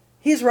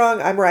he's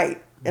wrong, I'm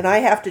right, and I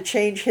have to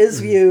change his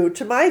view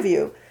to my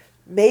view.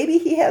 Maybe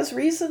he has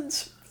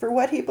reasons for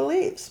what he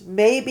believes.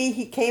 Maybe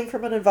he came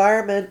from an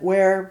environment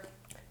where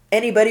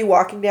anybody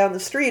walking down the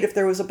street, if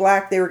there was a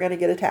black, they were going to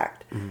get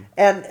attacked.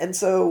 And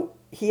so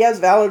he has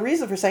valid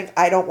reason for saying,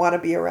 I don't want to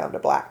be around a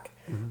black,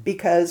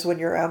 because when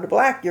you're around a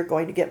black, you're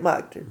going to get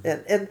mugged.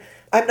 And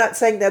I'm not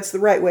saying that's the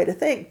right way to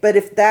think, but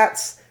if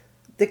that's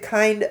the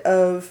kind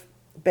of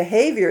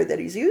behavior that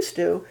he's used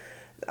to,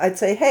 I'd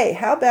say, hey,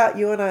 how about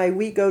you and I,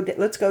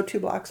 let's go 2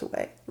 blocks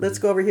away. Let's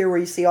go over here where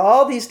you see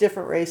all these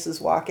different races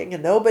walking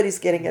and nobody's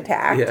getting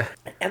attacked. Yeah.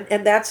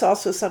 And that's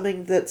also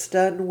something that's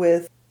done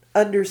with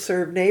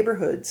underserved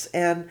neighborhoods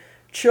and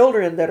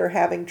children that are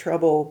having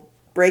trouble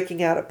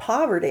breaking out of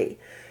poverty.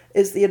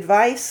 Is the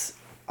advice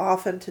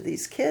often to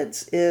these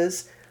kids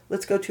is,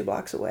 let's go 2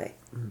 blocks away.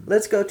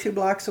 Let's go 2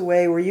 blocks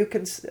away where you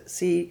can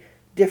see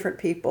different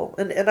people.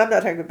 And I'm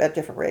not talking about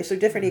different races, or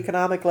different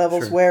economic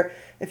levels, where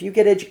if you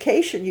get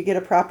education, you get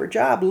a proper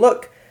job.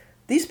 Look,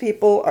 these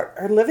people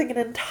are living in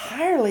an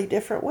entirely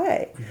different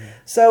way.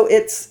 So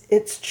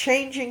it's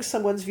changing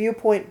someone's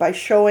viewpoint by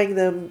showing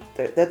them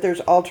that there's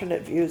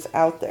alternate views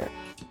out there.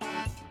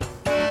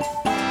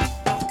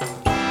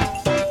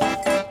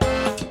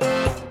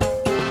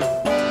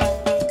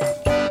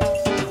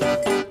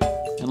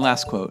 And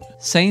last quote,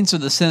 "Saints are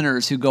the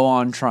sinners who go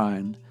on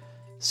trying.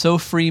 So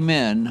free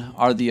men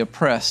are the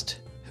oppressed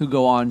who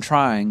go on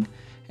trying,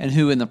 and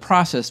who in the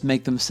process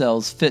make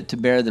themselves fit to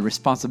bear the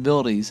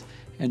responsibilities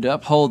and to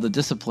uphold the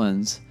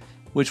disciplines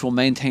which will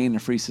maintain a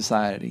free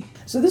society."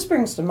 So this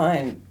brings to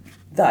mind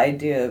the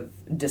idea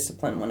of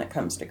discipline when it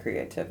comes to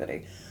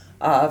creativity.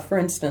 For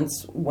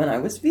instance, when I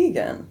was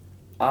vegan,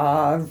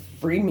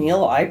 every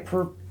meal I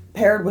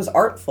prepared was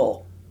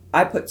artful.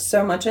 I put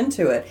so much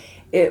into it.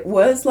 It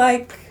was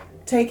like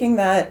taking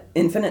that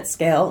infinite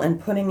scale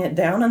and putting it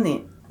down on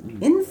the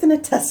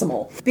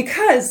infinitesimal.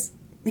 Because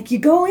like you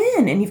go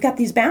in and you've got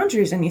these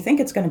boundaries and you think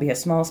it's going to be a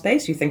small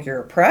space. You think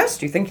you're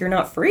oppressed. You think you're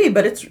not free,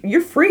 but you're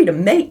free to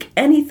make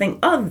anything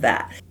of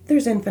that.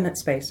 There's infinite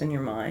space in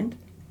your mind.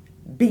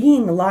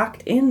 Being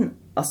locked in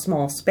a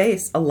small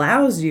space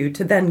allows you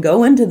to then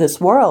go into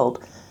this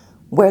world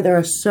where there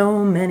are so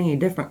many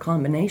different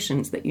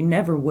combinations that you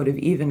never would have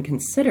even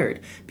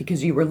considered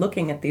because you were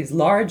looking at these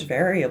large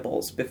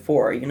variables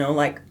before,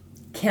 like,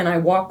 can I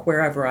walk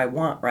wherever I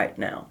want right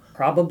now?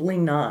 Probably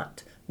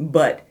not.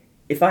 But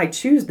if I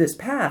choose this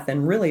path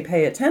and really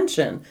pay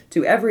attention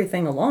to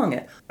everything along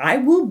it, I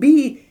will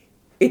be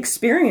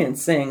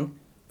experiencing,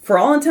 for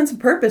all intents and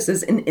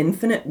purposes, an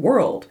infinite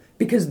world.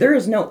 Because there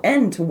is no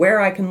end to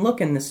where I can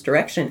look in this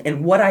direction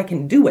and what I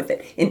can do with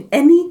it. In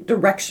any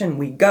direction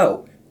we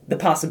go, the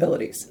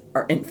possibilities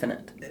are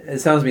infinite. It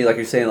sounds to me like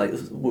you're saying, like,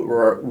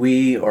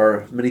 we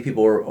or many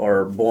people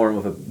are born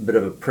with a bit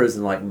of a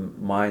prison-like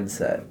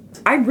mindset.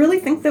 I really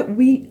think that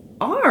we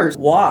are.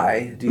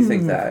 Why do you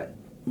think that?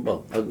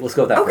 Well, let's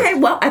go with that Okay,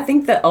 first. well, I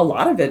think that a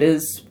lot of it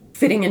is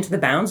fitting into the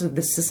bounds of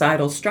the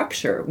societal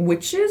structure,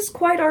 which is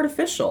quite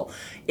artificial.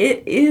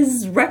 It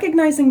is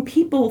recognizing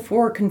people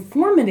for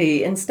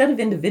conformity instead of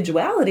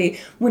individuality,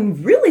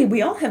 when really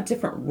we all have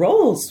different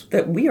roles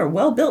that we are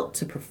well built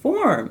to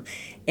perform.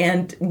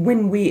 And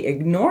when we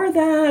ignore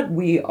that,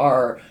 we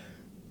are,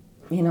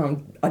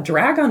 a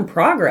drag on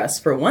progress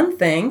for one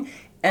thing,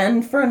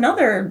 and for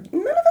another,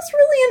 none of us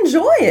really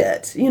enjoy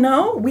it.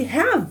 We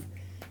have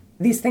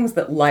these things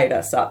that light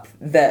us up,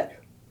 that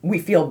we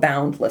feel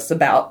boundless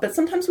about, but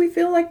sometimes we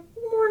feel like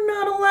we're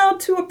not allowed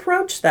to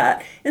approach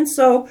that. And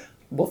so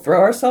we'll throw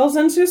ourselves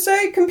into,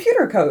 say,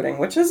 computer coding,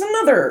 which is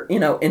another,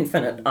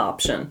 infinite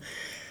option.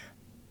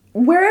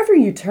 Wherever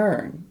you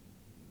turn,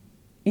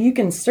 you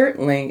can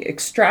certainly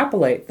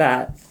extrapolate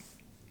that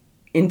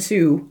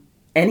into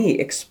any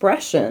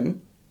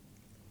expression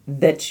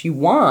that you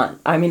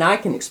want. I mean, I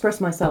can express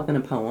myself in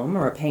a poem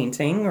or a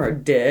painting or a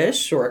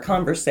dish or a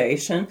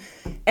conversation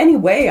any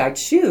way I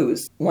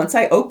choose. Once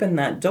I open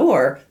that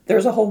door,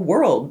 there's a whole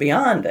world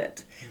beyond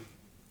it.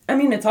 I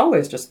mean, it's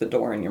always just the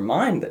door in your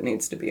mind that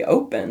needs to be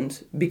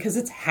opened, because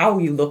it's how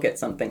you look at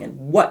something and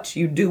what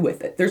you do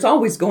with it. There's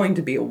always going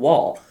to be a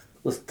wall.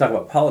 Let's talk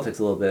about politics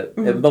a little bit.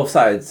 And both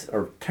sides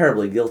are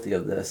terribly guilty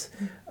of this,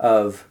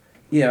 of,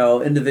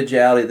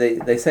 individuality.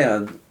 They say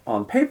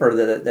on paper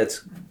that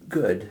that's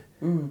good.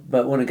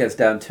 But when it gets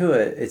down to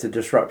it, it's a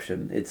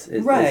disruption. It's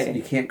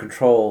you can't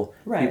control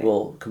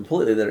people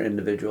completely that are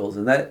individuals.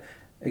 And that,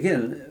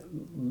 again,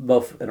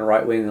 both in a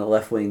right wing and a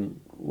left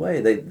wing way,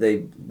 they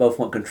both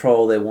want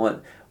control. They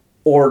want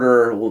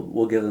order.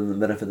 We'll give them the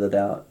benefit of the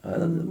doubt.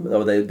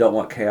 Or they don't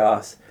want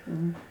chaos.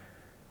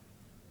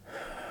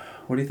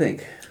 What do you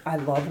think? I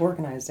love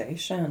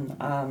organization.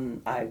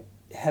 I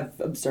have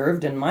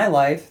observed in my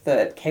life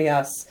that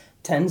chaos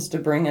tends to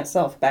bring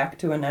itself back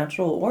to a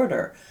natural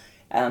order.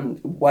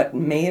 What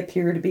may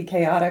appear to be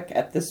chaotic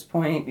at this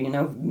point,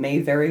 may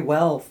very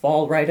well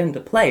fall right into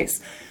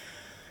place.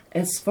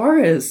 As far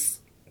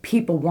as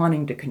people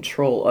wanting to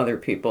control other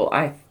people,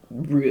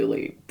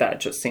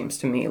 that just seems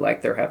to me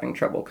like they're having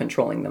trouble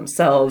controlling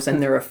themselves,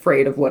 and they're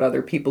afraid of what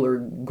other people are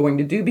going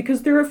to do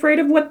because they're afraid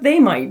of what they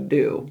might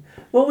do.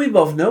 Well, we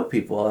both know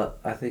people.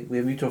 I think we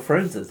have mutual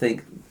friends that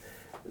think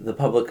the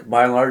public,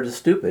 by and large, is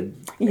stupid.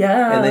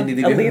 Yeah, and they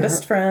need to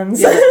elitist friends.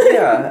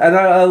 Yeah, and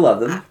I love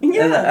them.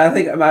 Yeah. And I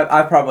think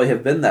I probably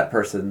have been that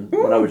person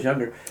when I was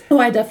younger. Oh,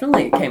 I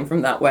definitely came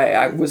from that way.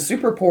 I was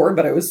super poor,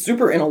 but I was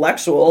super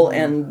intellectual,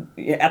 and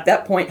at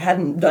that point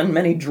hadn't done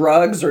many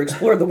drugs or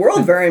explored the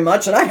world very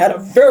much, and I had a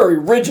very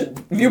rigid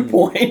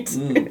viewpoint.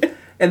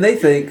 And they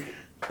think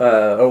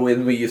or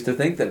when we used to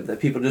think that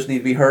people just need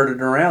to be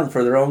herded around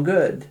for their own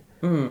good.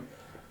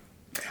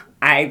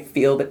 I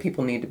feel that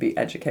people need to be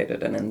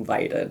educated and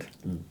invited.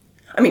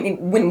 I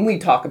mean, when we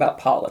talk about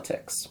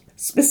politics,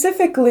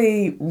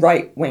 specifically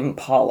right-wing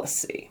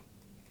policy,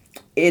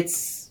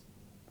 it's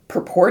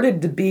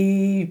purported to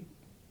be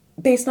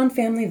based on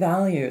family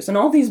values and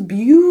all these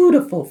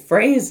beautiful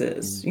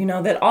phrases,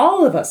 that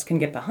all of us can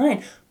get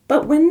behind.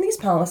 But when these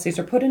policies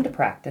are put into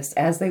practice,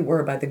 as they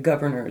were by the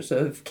governors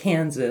of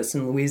Kansas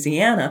and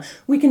Louisiana,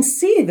 we can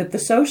see that the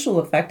social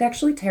effect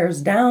actually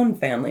tears down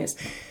families.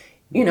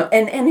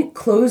 And it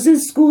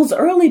closes schools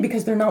early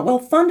because they're not well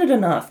funded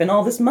enough, and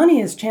all this money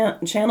is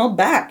channeled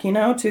back,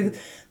 to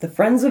the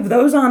friends of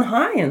those on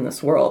high in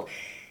this world.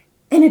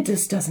 And it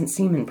just doesn't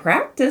seem in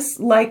practice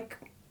like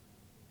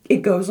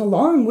it goes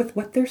along with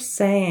what they're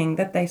saying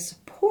that they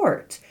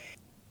support.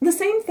 The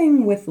same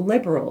thing with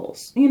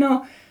liberals.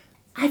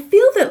 I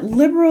feel that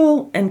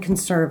liberal and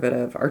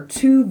conservative are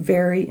two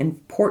very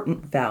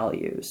important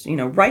values.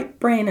 Right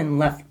brain and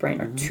left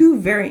brain are two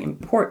very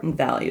important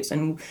values.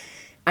 And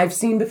I've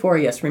seen before,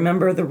 yes,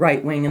 remember the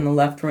right wing and the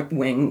left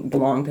wing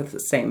belong to the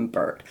same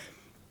bird.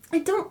 I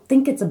don't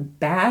think it's a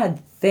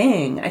bad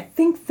thing. I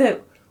think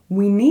that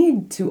we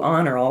need to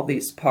honor all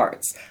these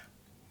parts.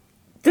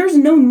 There's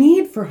no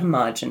need for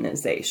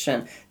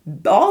homogenization.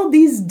 All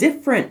these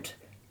different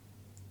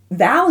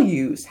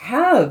values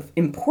have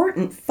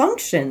important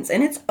functions,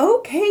 and it's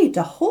okay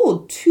to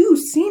hold two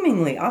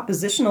seemingly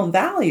oppositional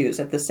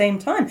values at the same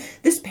time.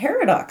 This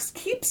paradox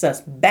keeps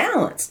us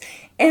balanced.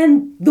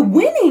 And the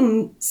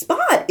winning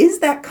spot is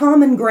that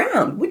common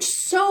ground, which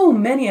so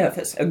many of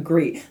us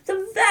agree.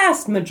 The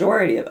vast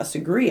majority of us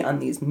agree on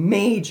these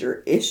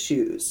major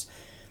issues.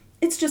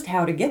 It's just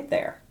how to get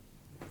there.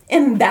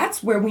 And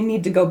that's where we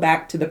need to go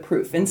back to the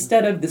proof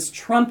instead of this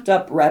trumped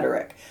up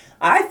rhetoric.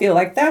 I feel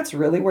like that's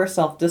really where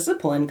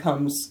self-discipline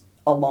comes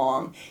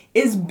along,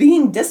 is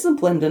being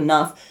disciplined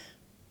enough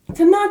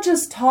to not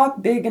just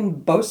talk big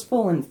and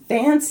boastful and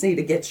fancy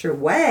to get your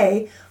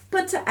way,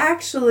 but to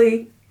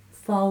actually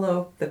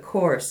follow the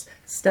course,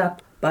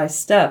 step by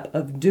step,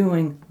 of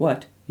doing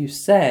what you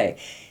say.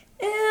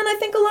 And I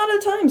think a lot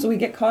of times we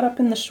get caught up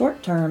in the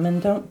short term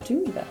and don't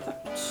do that.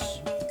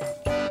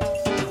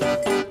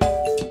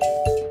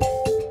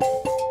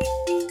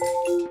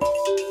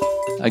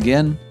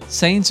 Again,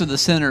 saints are the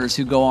sinners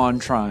who go on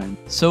trying.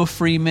 So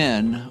free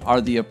men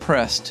are the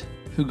oppressed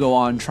who go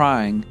on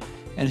trying,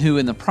 and who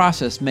in the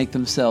process make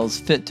themselves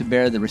fit to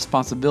bear the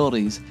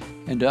responsibilities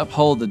and to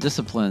uphold the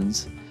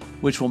disciplines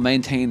which will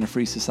maintain a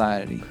free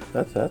society.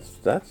 And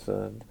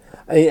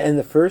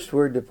the first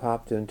word that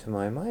popped into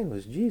my mind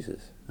was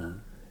Jesus.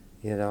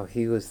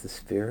 He was the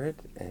Spirit,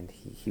 and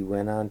he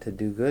went on to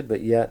do good,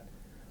 but yet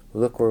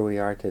look where we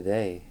are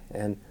today.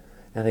 And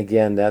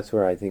again, that's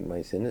where I think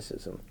my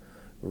cynicism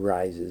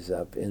rises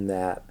up, in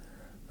that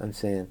I'm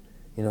saying,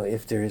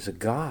 if there is a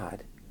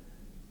God,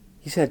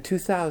 he's had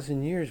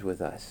 2,000 years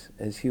with us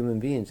as human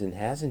beings, and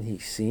hasn't he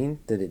seen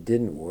that it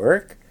didn't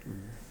work?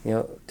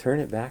 Turn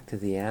it back to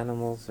the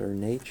animals or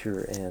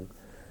nature,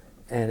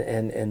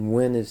 and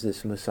when is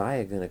this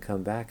Messiah going to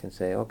come back and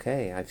say,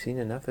 okay, I've seen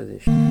enough of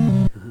this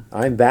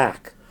I'm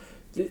back.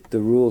 The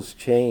rules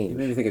change. You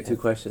made me think of two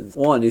questions.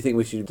 One, do you think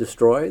we should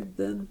destroy it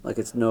then? Like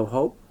it's no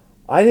hope?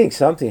 I think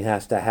something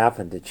has to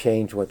happen to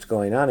change what's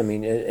going on. I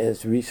mean,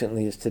 as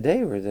recently as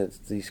today, where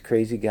these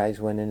crazy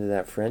guys went into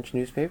that French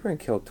newspaper and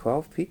killed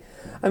 12 people.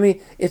 I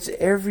mean, it's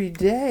every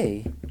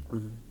day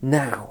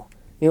now.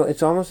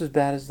 It's almost as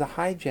bad as the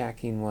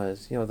hijacking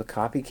was, the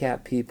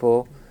copycat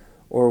people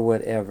or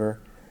whatever.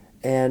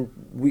 And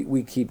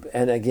we keep,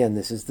 and again,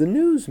 this is the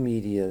news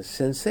media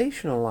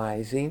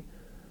sensationalizing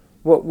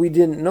what we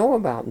didn't know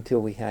about until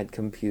we had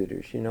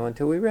computers,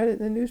 until we read it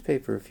in the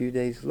newspaper a few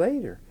days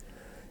later.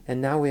 And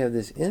now we have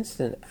this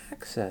instant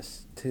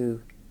access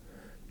to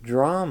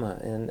drama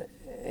and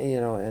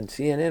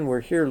CNN.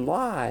 We're here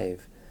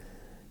live.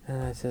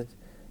 And I said,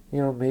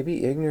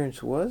 maybe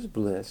ignorance was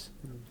bliss,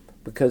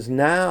 because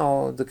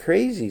now the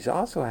crazies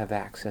also have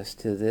access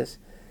to this,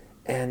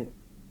 and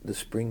the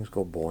springs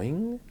go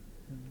boing.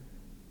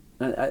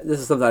 This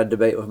is something I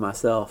debate with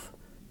myself.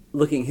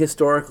 Looking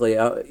historically,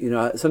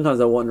 sometimes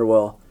I wonder,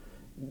 well,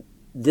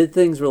 did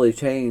things really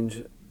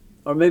change?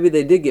 Or maybe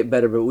they did get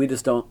better, but we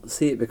just don't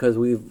see it because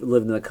we've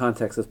lived in the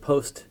context of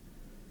post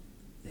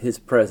his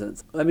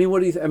presence. I mean,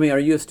 are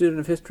you a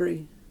student of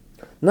history?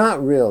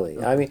 Not really.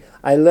 Okay. I mean,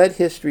 I let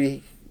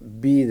history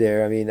be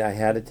there. I mean, I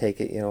had to take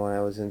it, when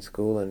I was in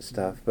school and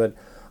stuff. But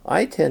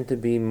I tend to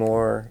be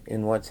more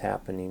in what's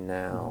happening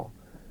now,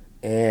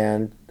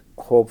 and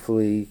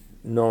hopefully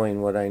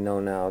knowing what I know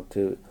now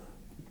to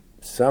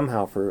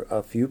somehow, for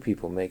a few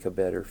people, make a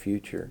better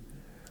future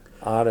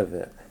out of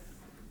it.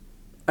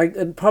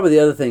 And probably the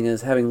other thing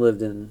is, having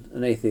lived in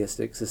an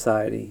atheistic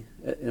society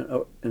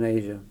in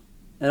Asia,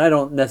 and I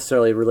don't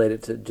necessarily relate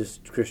it to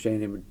just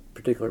Christianity in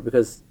particular,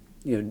 because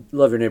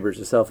love your neighbor as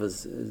yourself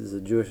is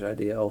a Jewish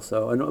idea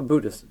also, and a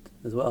Buddhist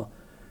as well.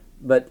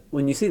 But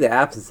when you see the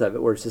absence of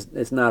it, where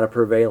it's not a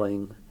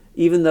prevailing,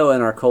 even though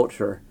in our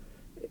culture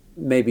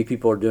maybe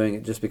people are doing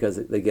it just because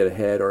they get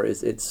ahead, or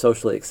is it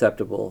socially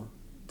acceptable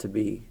to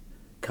be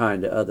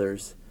kind to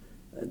others?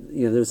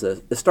 There's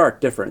a stark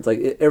difference.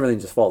 Like everything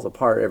just falls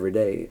apart every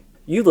day.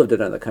 You lived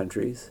in other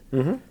countries.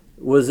 Mm-hmm.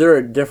 Was there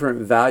a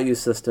different value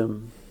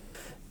system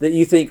that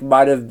you think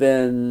might have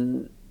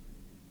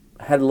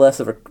had less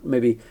of a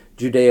maybe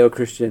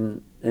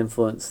Judeo-Christian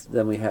influence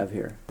than we have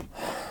here?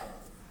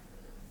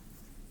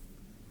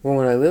 Well,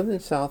 when I lived in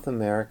South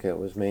America, it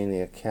was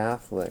mainly a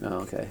Catholic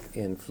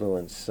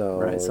influence.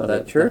 So, so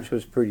the church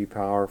was pretty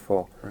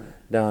powerful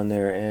down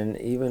there. And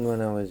even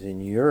when I was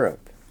in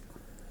Europe,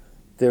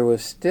 there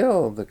was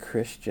still the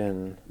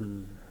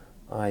Christian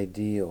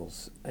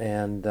ideals.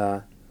 And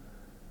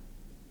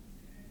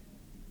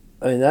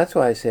that's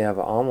why I say I've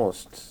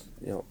almost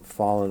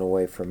fallen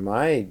away from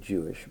my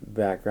Jewish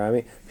background. I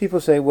mean, people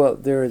say, well,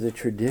 there are the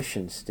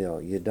traditions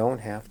still. You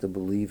don't have to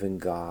believe in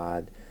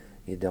God.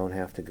 You don't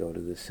have to go to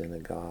the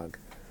synagogue.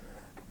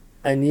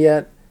 And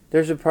yet,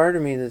 there's a part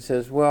of me that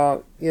says,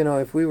 well,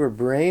 if we were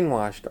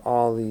brainwashed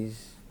all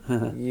these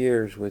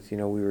years with, we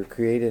were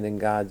created in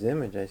God's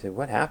image, I said,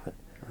 what happened?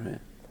 Right.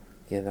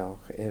 And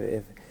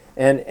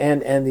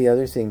the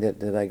other thing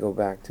that I go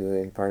back to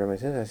in part of my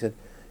sentence, I said,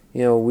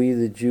 we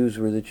the Jews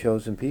were the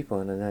chosen people.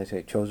 And then I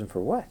say, chosen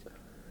for what?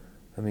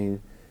 I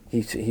mean,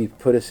 he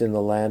put us in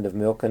the land of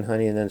milk and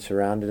honey and then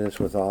surrounded us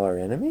with all our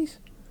enemies?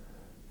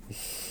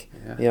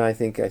 Yeah. I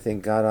think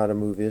God ought to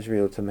move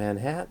Israel to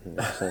Manhattan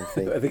or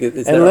something,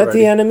 and let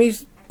the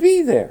enemies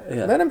be there.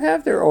 Yeah. Let them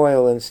have their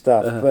oil and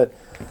stuff. But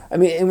I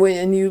mean, and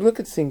when you look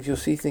at things, you'll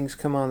see things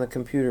come on the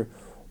computer.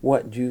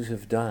 What Jews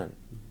have done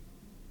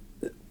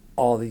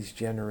all these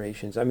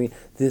generations. I mean,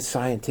 the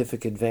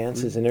scientific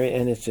advances and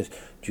everything, and it's just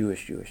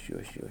Jewish.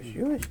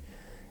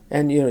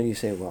 And you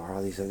say, well, are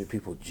all these other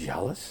people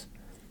jealous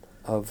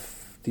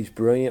of these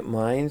brilliant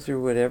minds or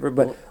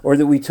whatever? Or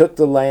that we took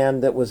the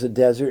land that was a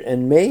desert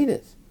and made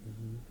it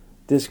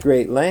this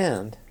great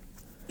land.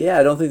 Yeah,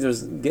 I don't think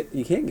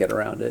you can't get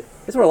around it.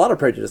 It's where a lot of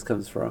prejudice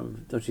comes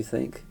from, don't you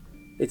think?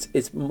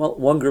 It's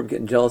one group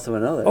getting jealous of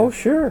another. Oh,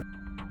 sure.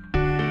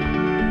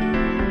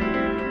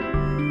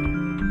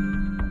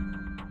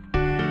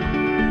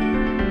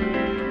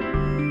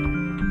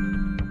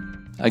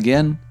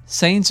 Again,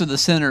 saints are the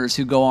sinners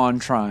who go on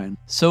trying.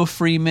 So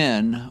free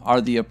men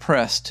are the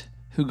oppressed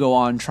who go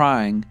on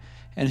trying,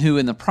 and who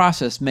in the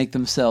process make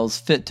themselves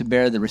fit to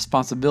bear the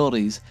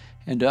responsibilities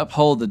and to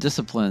uphold the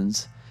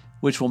disciplines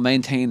which will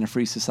maintain a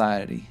free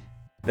society.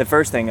 The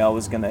first thing I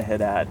was going to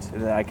hit at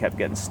that I kept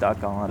getting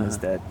stuck on is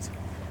that,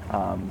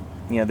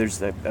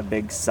 there's a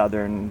big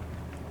Southern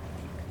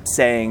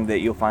saying that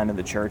you'll find in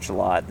the church a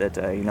lot that,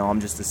 I'm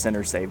just a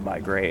sinner saved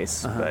by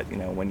grace. But,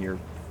 when you're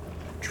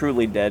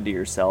truly dead to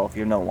yourself,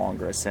 you're no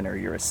longer a sinner,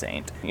 you're a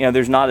saint.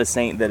 There's not a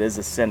saint that is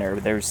a sinner.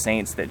 There's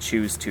saints that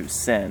choose to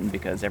sin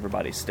because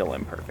everybody's still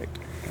imperfect.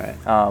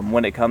 Right.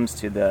 When it comes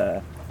to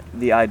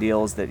the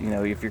ideals that,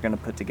 if you're going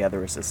to put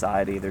together a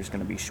society, there's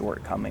going to be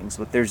shortcomings.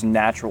 But there's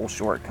natural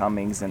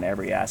shortcomings in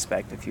every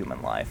aspect of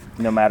human life.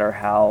 No matter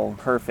how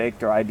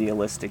perfect or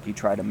idealistic you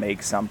try to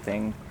make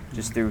something,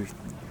 just through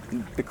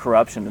the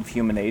corruption of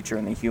human nature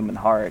and the human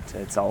heart,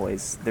 there's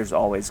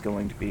always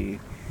going to be,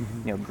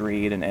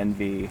 greed and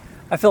envy.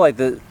 I feel like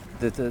the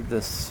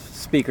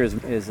speaker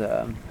is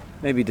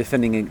maybe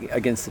defending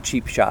against the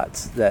cheap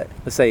shots that,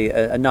 let's say,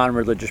 a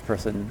non-religious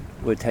person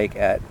would take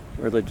at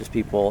religious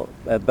people,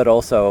 but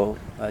also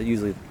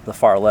usually the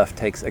far left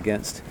takes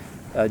against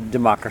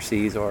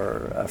democracies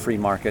or a free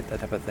market,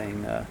 that type of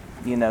thing.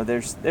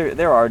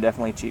 There are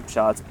definitely cheap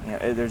shots.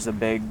 There's a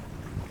big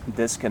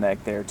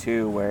disconnect there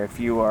too, where if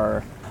you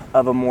are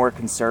of a more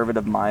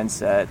conservative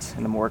mindset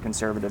and a more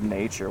conservative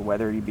nature,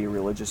 whether you be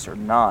religious or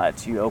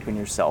not, you open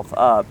yourself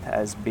up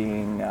as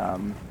being,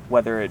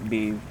 whether it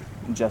be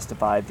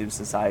justified through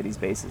society's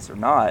basis or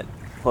not,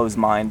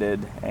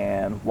 closed-minded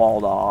and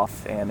walled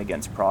off and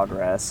against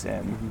progress,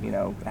 and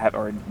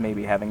or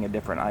maybe having a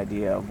different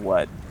idea of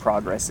what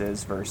progress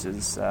is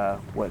versus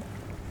what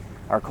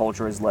our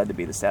culture has led to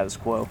be the status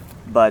quo.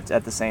 But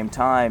at the same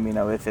time,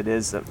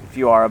 if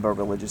you are of a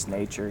religious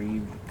nature,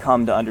 you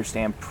come to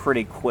understand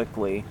pretty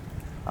quickly,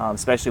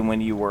 especially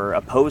when you were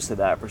opposed to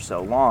that for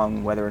so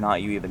long, whether or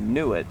not you even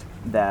knew it,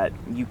 that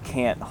you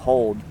can't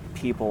hold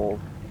people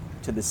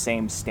to the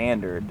same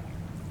standard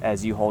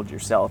as you hold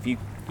yourself. You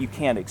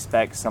can't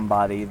expect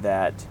somebody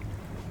that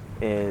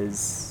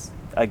is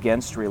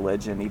against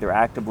religion, either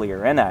actively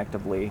or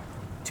inactively,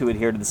 to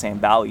adhere to the same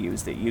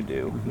values that you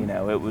do.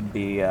 It would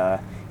be,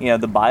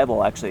 the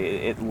Bible actually,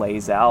 it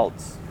lays out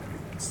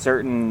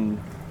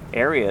certain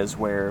areas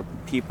where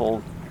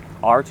people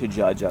are to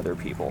judge other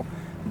people,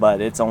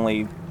 but it's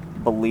only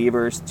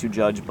believers to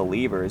judge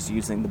believers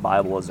using the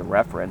Bible as a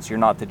reference. You're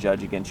not to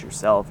judge against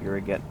yourself, you're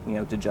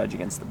to judge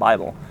against the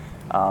Bible.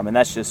 And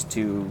that's just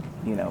to,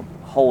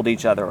 hold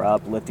each other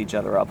up, lift each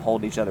other up,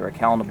 hold each other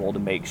accountable to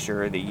make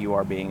sure that you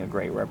are being a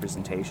great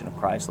representation of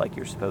Christ like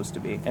you're supposed to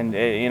be. And,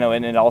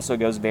 and it also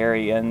goes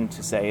very in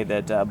to say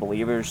that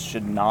believers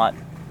should not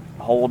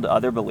hold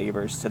other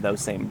believers to those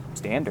same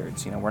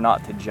standards. We're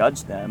not to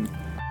judge them.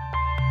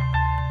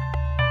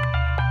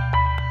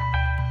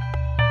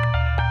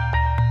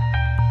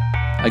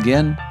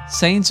 Again,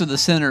 saints are the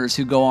sinners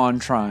who go on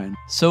trying.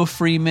 So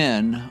free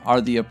men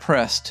are the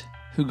oppressed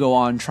who go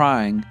on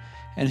trying,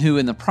 and who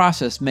in the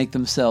process make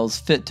themselves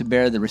fit to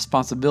bear the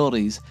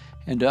responsibilities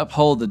and to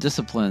uphold the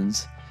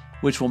disciplines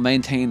which will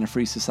maintain a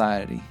free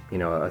society. You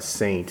know, a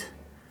saint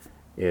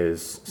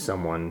is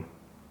someone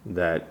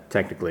that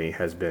technically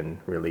has been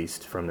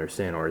released from their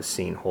sin or is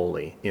seen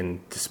holy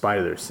in despite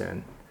of their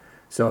sin.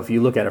 So if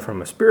you look at it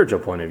from a spiritual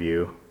point of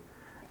view,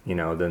 you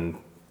know, then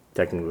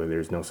technically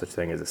there's no such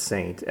thing as a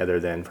saint other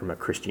than from a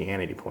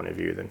Christianity point of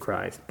view than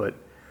Christ. But,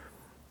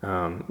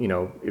 you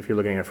know, if you're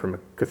looking at it from a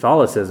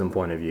Catholicism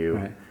point of view,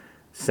 right,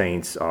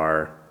 saints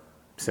are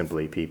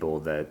simply people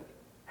that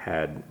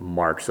had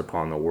marks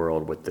upon the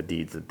world with the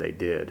deeds that they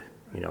did,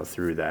 you know,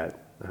 through that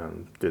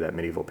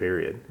medieval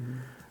period. Mm-hmm.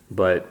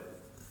 But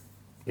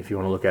if you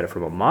want to look at it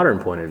from a modern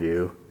point of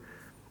view,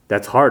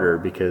 that's harder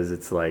because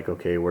it's like,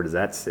 okay, where does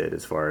that sit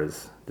as far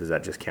as, does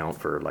that just count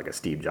for like a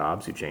Steve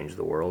Jobs who changed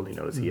the world? You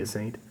know, is he a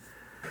saint?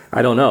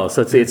 I don't know.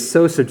 So it's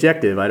so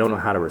subjective. I don't know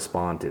how to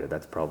respond to it.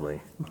 That's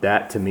probably,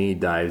 that to me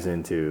dives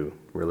into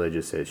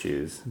religious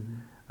issues.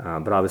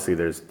 Mm-hmm. But obviously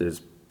there's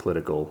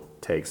political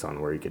takes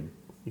on where you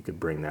could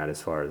bring that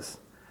as far as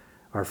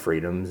our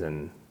freedoms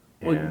and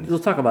well,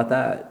 let's talk about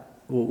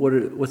that.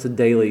 What's a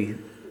daily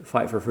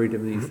fight for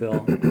freedom that you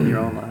feel in your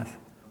own life?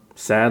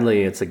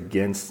 Sadly, it's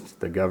against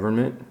the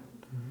government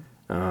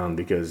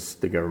because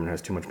the government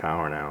has too much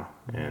power now,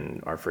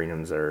 and our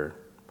freedoms are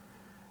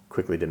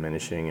quickly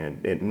diminishing,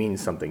 and it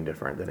means something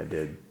different than it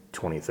did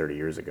 20, 30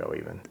 years ago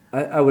even.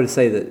 I would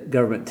say that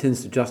government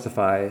tends to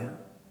justify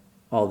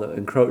all the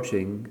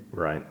encroaching.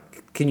 Right.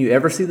 Can you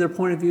ever see their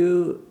point of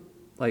view?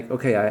 Like,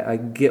 okay, I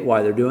get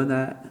why they're doing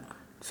that.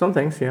 Some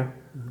things, yeah,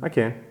 I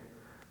can.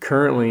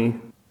 Currently,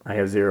 I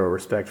have zero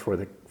respect for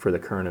the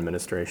current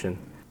administration,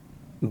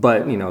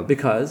 but you know,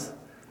 because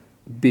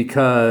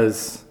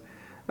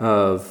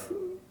of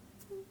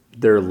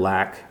their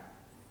lack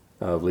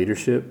of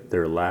leadership,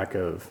 their lack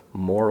of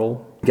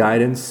moral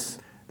guidance,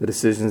 the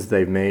decisions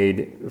they've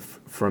made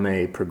from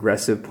a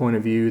progressive point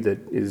of view that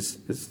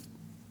is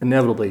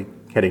inevitably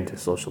heading to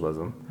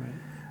socialism.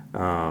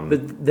 Right.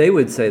 But they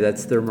would say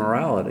that's their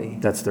morality.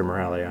 That's their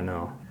morality, I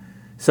know.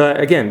 So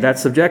again,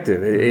 that's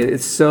subjective.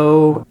 It's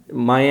so,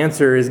 my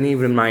answer isn't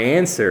even my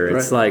answer.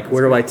 It's right. Like,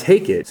 where do I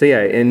take it? So yeah,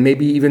 and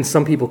maybe even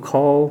some people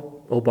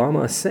call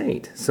Obama a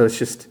saint. So it's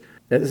just,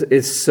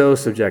 it's so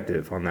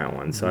subjective on that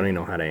one. So I don't even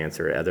know how to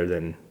answer it other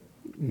than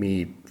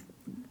me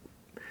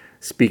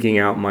speaking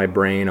out my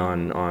brain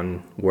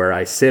on where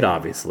I sit,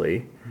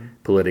 obviously,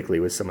 politically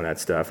with some of that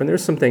stuff. And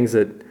there's some things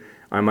that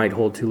I might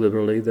hold too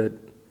liberally that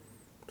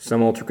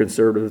some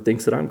ultra-conservative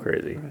thinks that I'm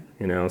crazy, right.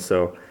 You know,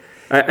 so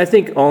I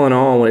think all in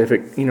all, if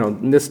it, you know,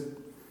 this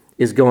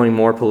is going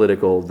more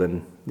political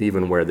than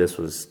even where this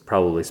was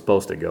probably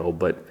supposed to go,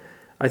 but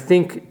I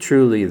think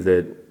truly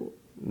that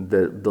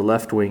the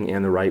left wing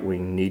and the right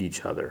wing need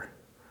each other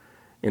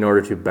in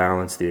order to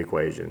balance the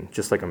equation,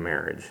 just like a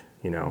marriage,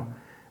 you know.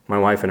 My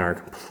wife and I are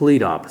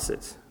complete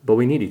opposites, but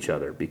we need each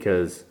other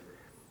because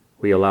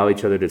we allow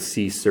each other to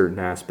see certain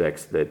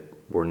aspects that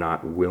we're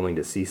not willing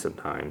to see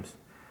sometimes,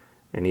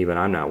 and even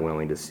I'm not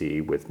willing to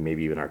see with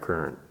maybe even our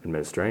current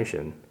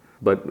administration.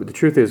 But the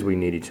truth is we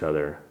need each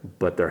other,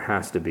 but there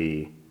has to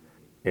be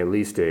at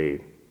least a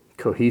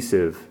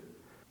cohesive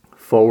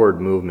forward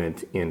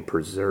movement in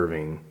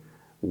preserving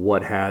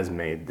what has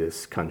made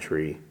this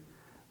country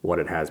what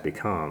it has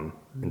become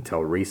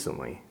until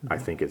recently. Mm-hmm. I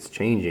think it's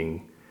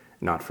changing,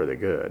 not for the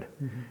good.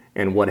 Mm-hmm.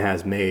 And what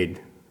has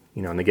made,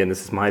 you know, and again,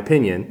 this is my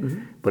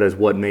opinion, but as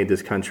what made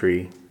this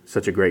country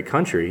such a great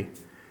country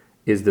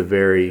is the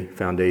very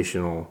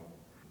foundational,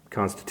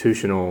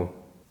 constitutional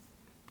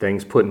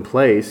things put in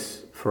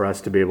place for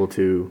us to be able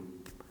to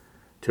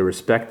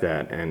respect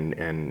that and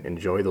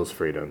enjoy those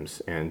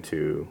freedoms and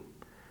to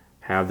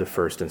have the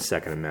First and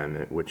Second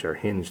Amendment, which are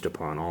hinged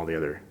upon all the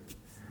other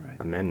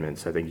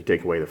amendments. I think you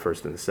take away the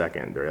first and the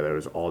second,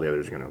 all the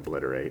others are going to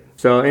obliterate.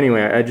 So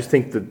anyway, I just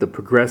think that the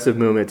progressive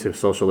movement to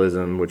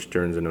socialism, which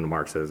turns into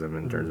Marxism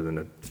and turns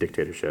into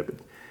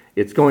dictatorship,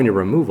 it's going to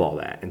remove all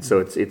that. And so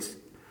it's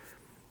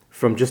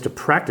from just a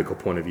practical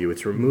point of view,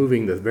 it's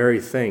removing the very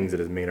things that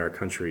has made our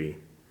country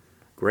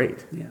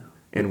great. Yeah.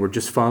 And we're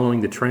just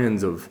following the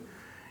trends of,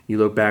 you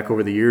look back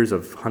over the years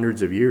of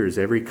hundreds of years,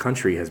 every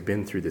country has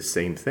been through the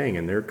same thing,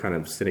 and they're kind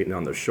of sitting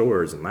on their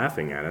shores and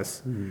laughing at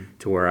us,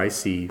 to where I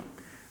see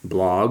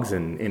blogs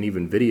and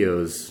even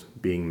videos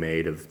being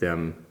made of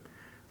them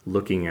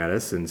looking at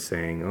us and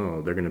saying,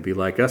 oh, they're going to be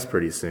like us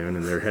pretty soon,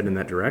 and they're heading in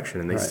that direction,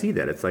 and they see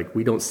that. It's like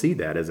we don't see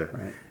that as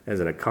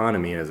an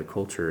economy, as a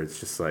culture. It's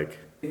just like...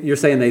 You're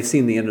saying they've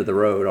seen the end of the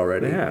road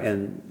already. Yeah.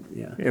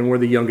 And we're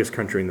the youngest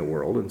country in the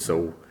world, and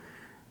so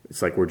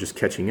it's like we're just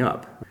catching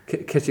up.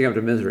 Catching up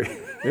to misery.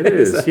 It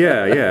is,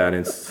 yeah. And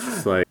it's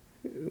just like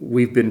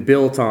we've been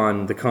built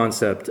on the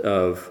concept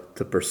of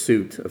the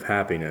pursuit of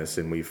happiness,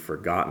 and we've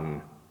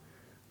forgotten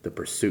the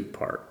pursuit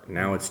part.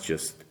 Now it's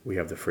just we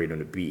have the freedom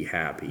to be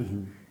happy,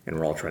 and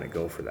we're all trying to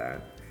go for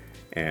that.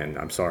 And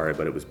I'm sorry,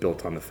 but it was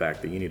built on the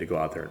fact that you need to go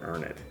out there and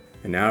earn it.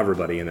 And now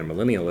everybody and their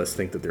millennialists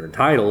think that they're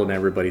entitled, and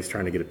everybody's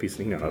trying to get a piece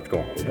of, have to go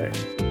all the day.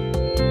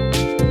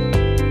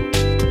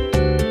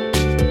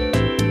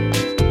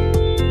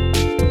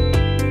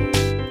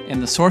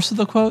 And the source of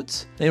the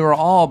quotes? They were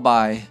all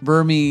by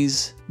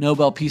Burmese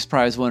Nobel Peace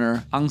Prize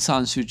winner Aung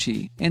San Suu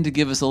Kyi. And to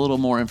give us a little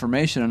more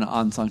information on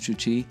Aung San Suu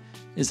Kyi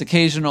is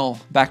occasional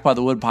Back by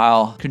the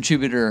Woodpile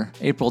contributor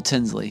April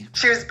Tinsley.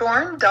 She was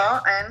born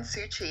Daw Aung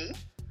Suu Kyi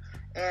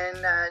in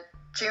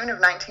June of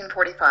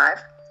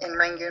 1945 in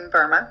Rangoon,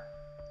 Burma.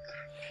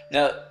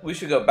 Now, we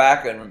should go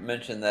back and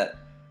mention that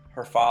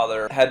her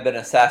father had been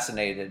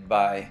assassinated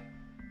by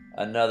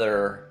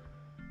another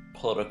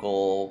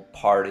political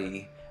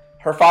party.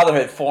 Her father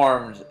had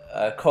formed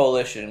a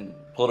coalition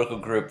political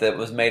group that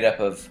was made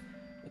up of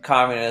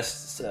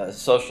communists,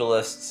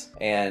 socialists,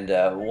 and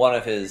one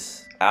of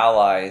his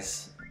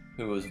allies,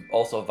 who was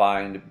also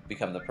vying to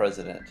become the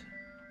president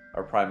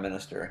or prime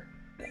minister,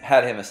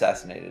 had him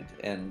assassinated,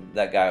 and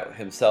that guy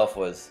himself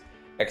was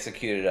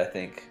executed, I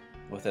think,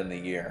 within the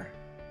year.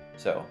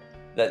 So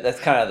that's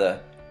kind of the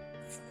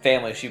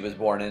family she was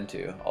born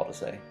into, all to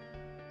say.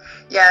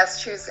 Yes,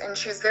 she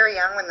was very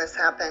young when this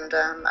happened.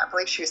 I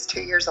believe she was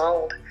 2 years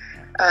old.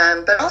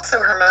 But also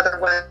her mother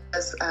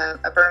was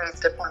a Burmese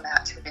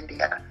diplomat to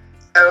India.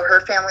 So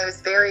her family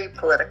was very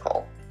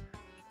political.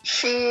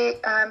 She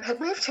had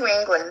moved to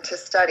England to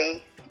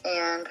study,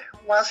 and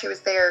while she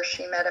was there,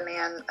 she met a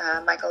man,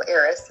 Michael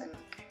Eris, and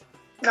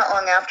not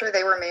long after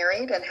they were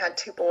married and had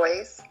 2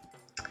 boys.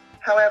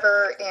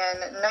 However, in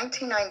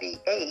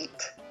 1998,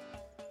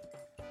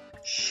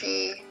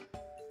 she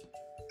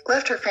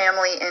left her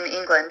family in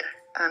England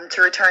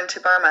to return to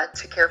Burma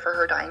to care for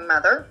her dying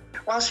mother.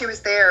 While she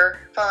was there,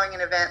 following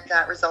an event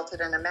that resulted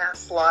in a mass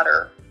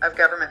slaughter of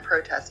government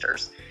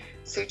protesters,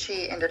 Suu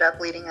Kyi ended up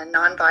leading a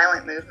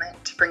nonviolent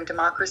movement to bring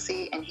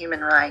democracy and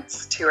human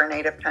rights to her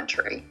native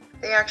country.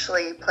 They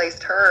actually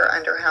placed her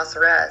under house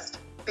arrest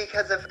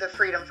because of the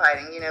freedom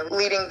fighting,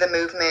 leading the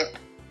movement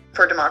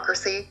for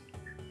democracy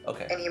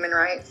and human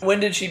rights. When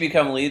did she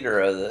become leader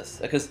of this?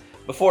 Because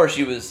before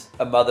she was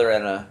a mother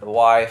and a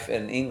wife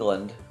in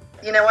England.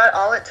 You know what?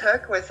 All it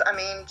took was,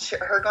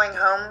 her going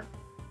home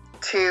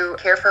to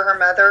care for her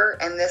mother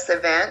and this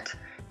event,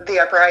 the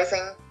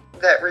uprising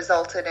that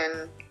resulted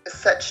in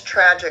such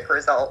tragic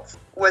results,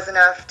 was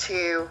enough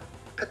to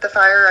put the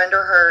fire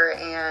under her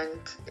and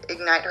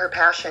ignite her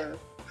passion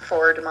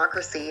for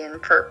democracy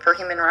and for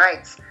human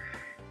rights.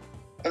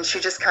 And she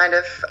just kind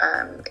of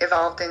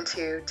evolved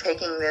into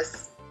taking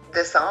this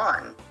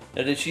on.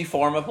 Now, did she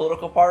form a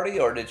political party,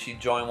 or did she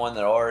join one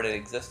that already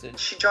existed?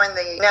 She joined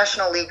the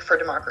National League for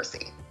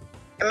Democracy.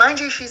 And mind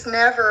you, she's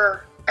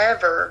never,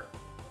 ever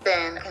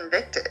been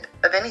convicted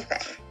of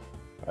anything.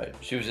 Right.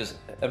 She was just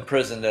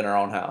imprisoned in her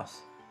own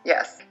house.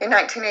 Yes. In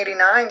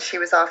 1989, she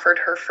was offered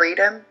her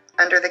freedom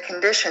under the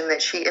condition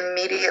that she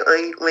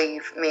immediately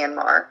leave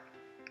Myanmar.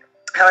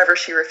 However,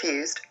 she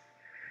refused.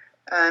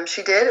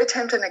 She did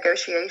attempt a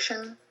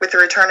negotiation with the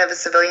return of a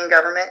civilian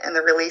government and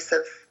the release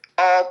of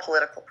all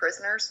political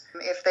prisoners.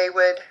 If they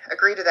would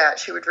agree to that,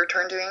 she would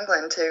return to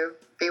England to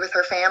be with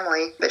her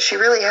family. But she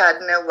really had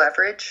no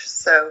leverage,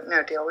 so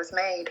no deal was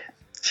made.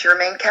 She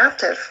remained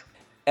captive.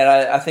 And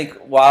I think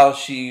while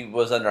she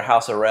was under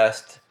house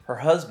arrest, her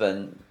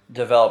husband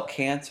developed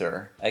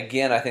cancer.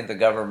 Again, I think the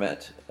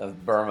government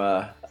of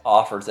Burma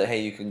offered that,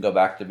 hey, you can go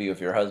back to be with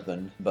your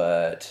husband,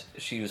 but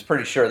she was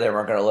pretty sure they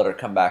weren't going to let her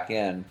come back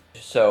in.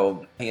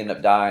 So he ended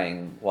up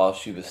dying while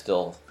she was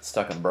still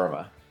stuck in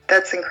Burma.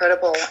 That's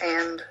incredible,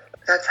 and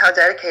that's how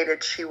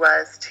dedicated she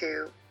was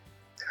to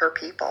her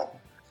people.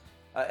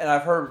 And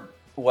I've heard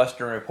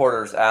Western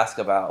reporters ask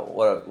about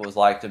what it was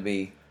like to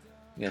be,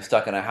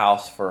 stuck in a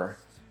house for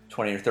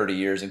 20 or 30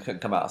 years and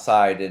couldn't come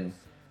outside, and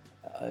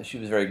she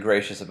was very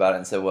gracious about it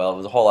and said, well, it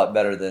was a whole lot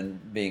better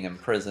than being in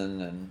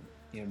prison and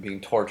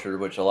being tortured,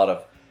 which a lot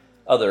of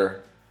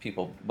other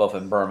people, both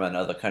in Burma and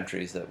other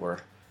countries that were,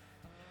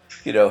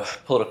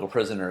 political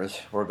prisoners,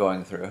 were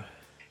going through.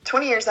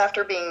 20 years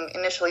after being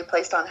initially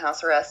placed on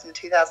house arrest in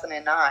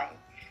 2009,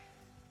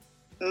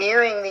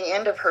 nearing the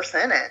end of her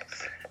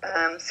sentence,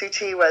 Suu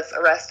Kyi was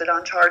arrested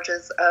on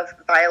charges of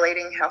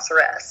violating house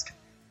arrest.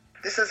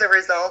 This is a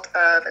result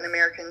of an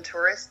American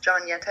tourist,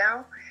 John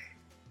Yetow.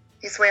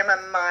 He swam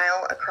a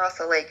mile across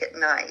a lake at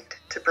night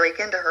to break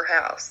into her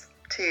house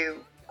to,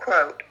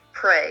 quote,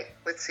 pray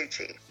with Suu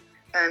Kyi.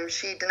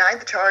 She denied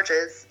the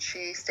charges.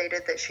 She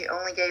stated that she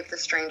only gave the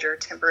stranger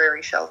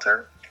temporary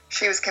shelter.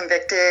 She was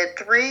convicted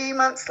 3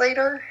 months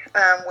later,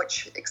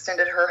 which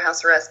extended her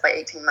house arrest by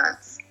 18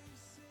 months.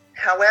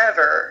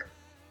 However,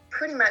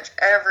 pretty much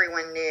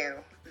everyone knew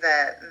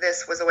that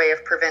this was a way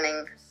of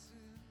preventing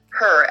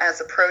her as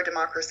a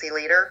pro-democracy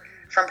leader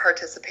from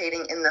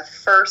participating in the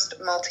first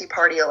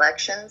multi-party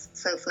elections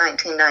since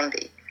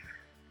 1990.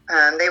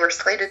 They were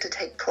slated to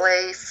take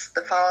place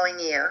the following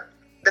year.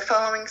 The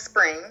following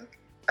spring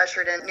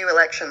ushered in new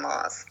election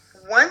laws.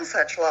 One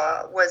such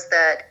law was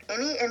that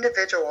any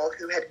individual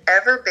who had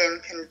ever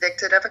been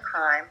convicted of a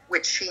crime,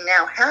 which she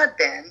now had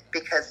been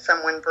because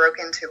someone broke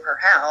into her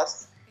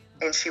house,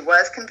 and she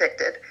was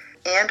convicted,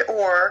 and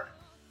or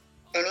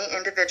any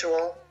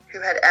individual who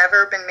had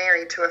ever been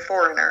married to a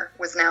foreigner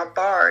was now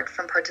barred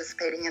from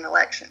participating in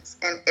elections.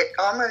 And it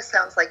almost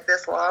sounds like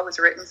this law was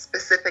written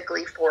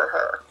specifically for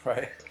her.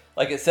 Right.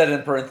 Like it said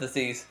in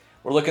parentheses,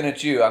 we're looking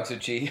at you, Aung Suu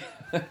Kyi.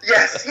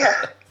 Yes,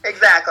 yeah,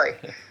 exactly.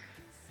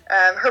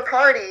 Her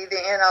party, the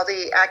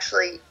NLD,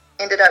 actually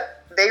ended up,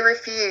 they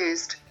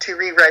refused to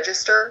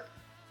re-register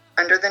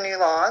under the new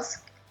laws.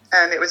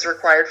 It was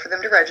required for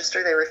them to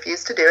register. They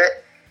refused to do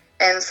it.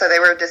 And so they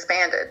were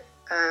disbanded.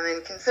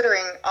 And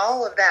considering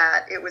all of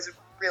that, it's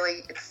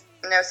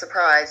no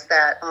surprise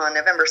that on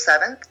November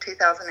 7th,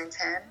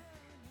 2010,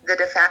 the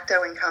de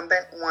facto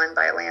incumbent won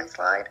by a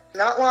landslide.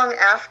 Not long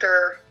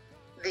after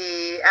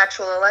the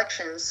actual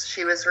elections,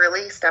 she was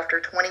released after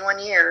 21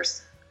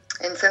 years.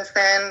 And since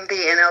then, the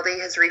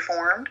NLD has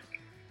reformed.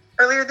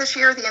 Earlier this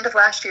year, the end of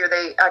last year,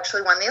 they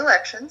actually won the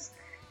elections.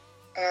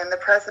 And the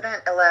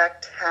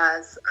president-elect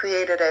has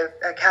created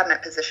a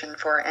cabinet position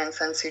for Aung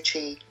San Suu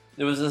Kyi.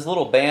 There was this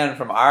little band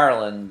from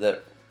Ireland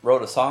that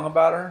wrote a song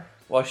about her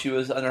while she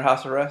was under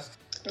house arrest.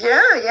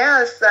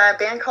 Yeah, it's a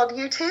band called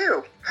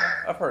U2.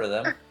 I've heard of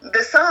them.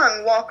 The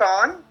song Walk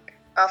On,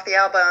 off the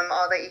album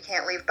All That You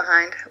Can't Leave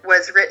Behind,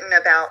 was written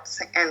about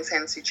Aung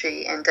San Suu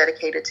Kyi and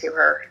dedicated to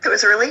her. It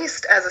was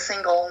released as a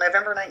single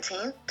November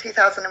 19th,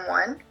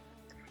 2001.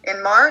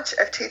 In March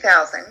of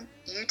 2000,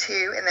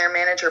 U2 and their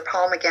manager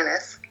Paul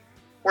McGuinness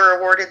were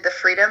awarded the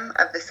Freedom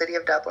of the City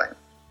of Dublin.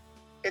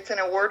 It's an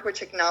award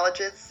which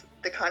acknowledges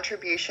the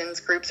contributions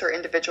groups or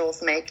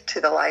individuals make to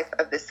the life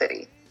of the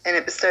city, and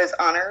it bestows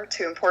honor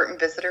to important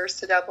visitors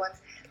to Dublin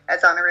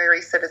as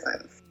honorary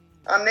citizens.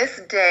 On this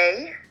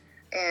day,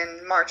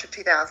 in March of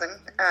 2000,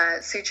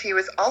 Suu Kyi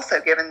was also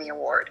given the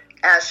award.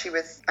 As she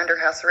was under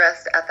house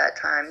arrest at that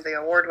time, the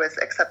award was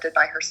accepted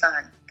by her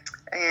son.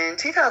 In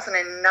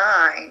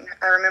 2009,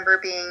 I remember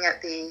being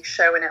at the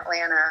show in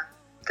Atlanta,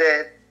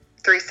 the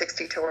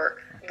 360 tour,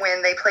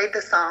 when they played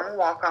the song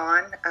Walk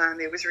On.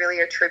 It was really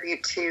a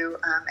tribute to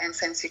Aung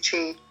San Suu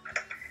Kyi.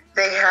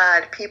 They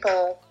had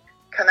people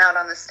come out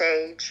on the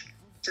stage,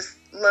 just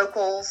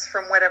locals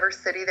from whatever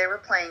city they were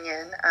playing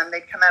in.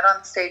 They'd come out on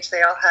the stage.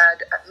 They all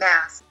had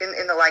masks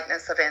in the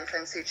likeness of Aung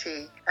San Suu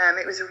Kyi.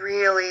 It was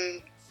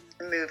really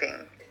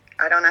moving.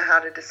 I don't know how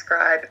to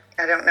describe.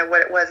 I don't know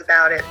what it was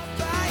about it.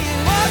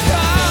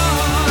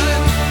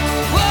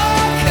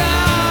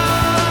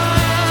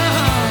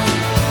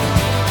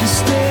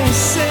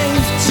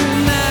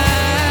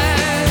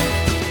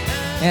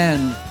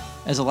 And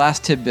as a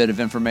last tidbit of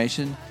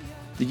information,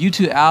 the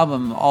U2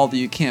 album All That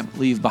You Can't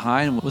Leave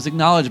Behind was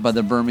acknowledged by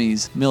the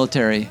Burmese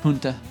military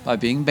junta by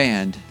being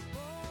banned.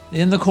 The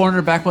In the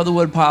Corner Back by the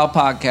Woodpile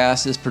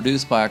podcast is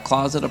produced by a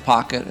closet, a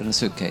pocket, and a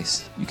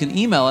suitcase. You can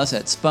email us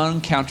at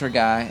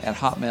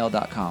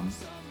spuncounterguy@hotmail.com.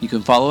 You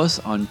can follow us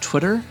on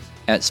Twitter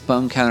at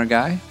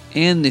spuncounterguy.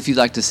 And if you'd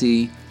like to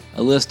see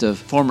a list of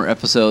former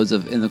episodes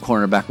of In the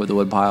Corner Back by the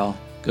Woodpile,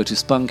 go to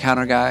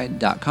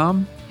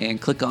spuncounterguy.com and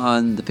click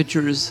on the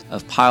pictures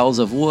of piles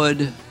of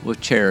wood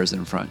with chairs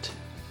in front.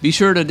 Be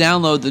sure to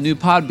download the new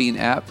Podbean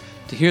app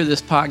to hear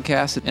this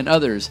podcast and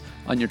others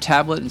on your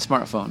tablet and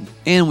smartphone.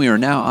 And we are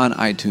now on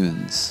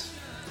iTunes.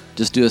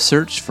 Just do a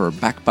search for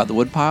Back by the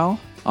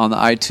Woodpile on the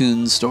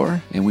iTunes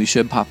store and we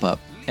should pop up.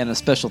 And a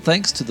special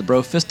thanks to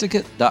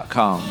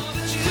thebrofisticate.com.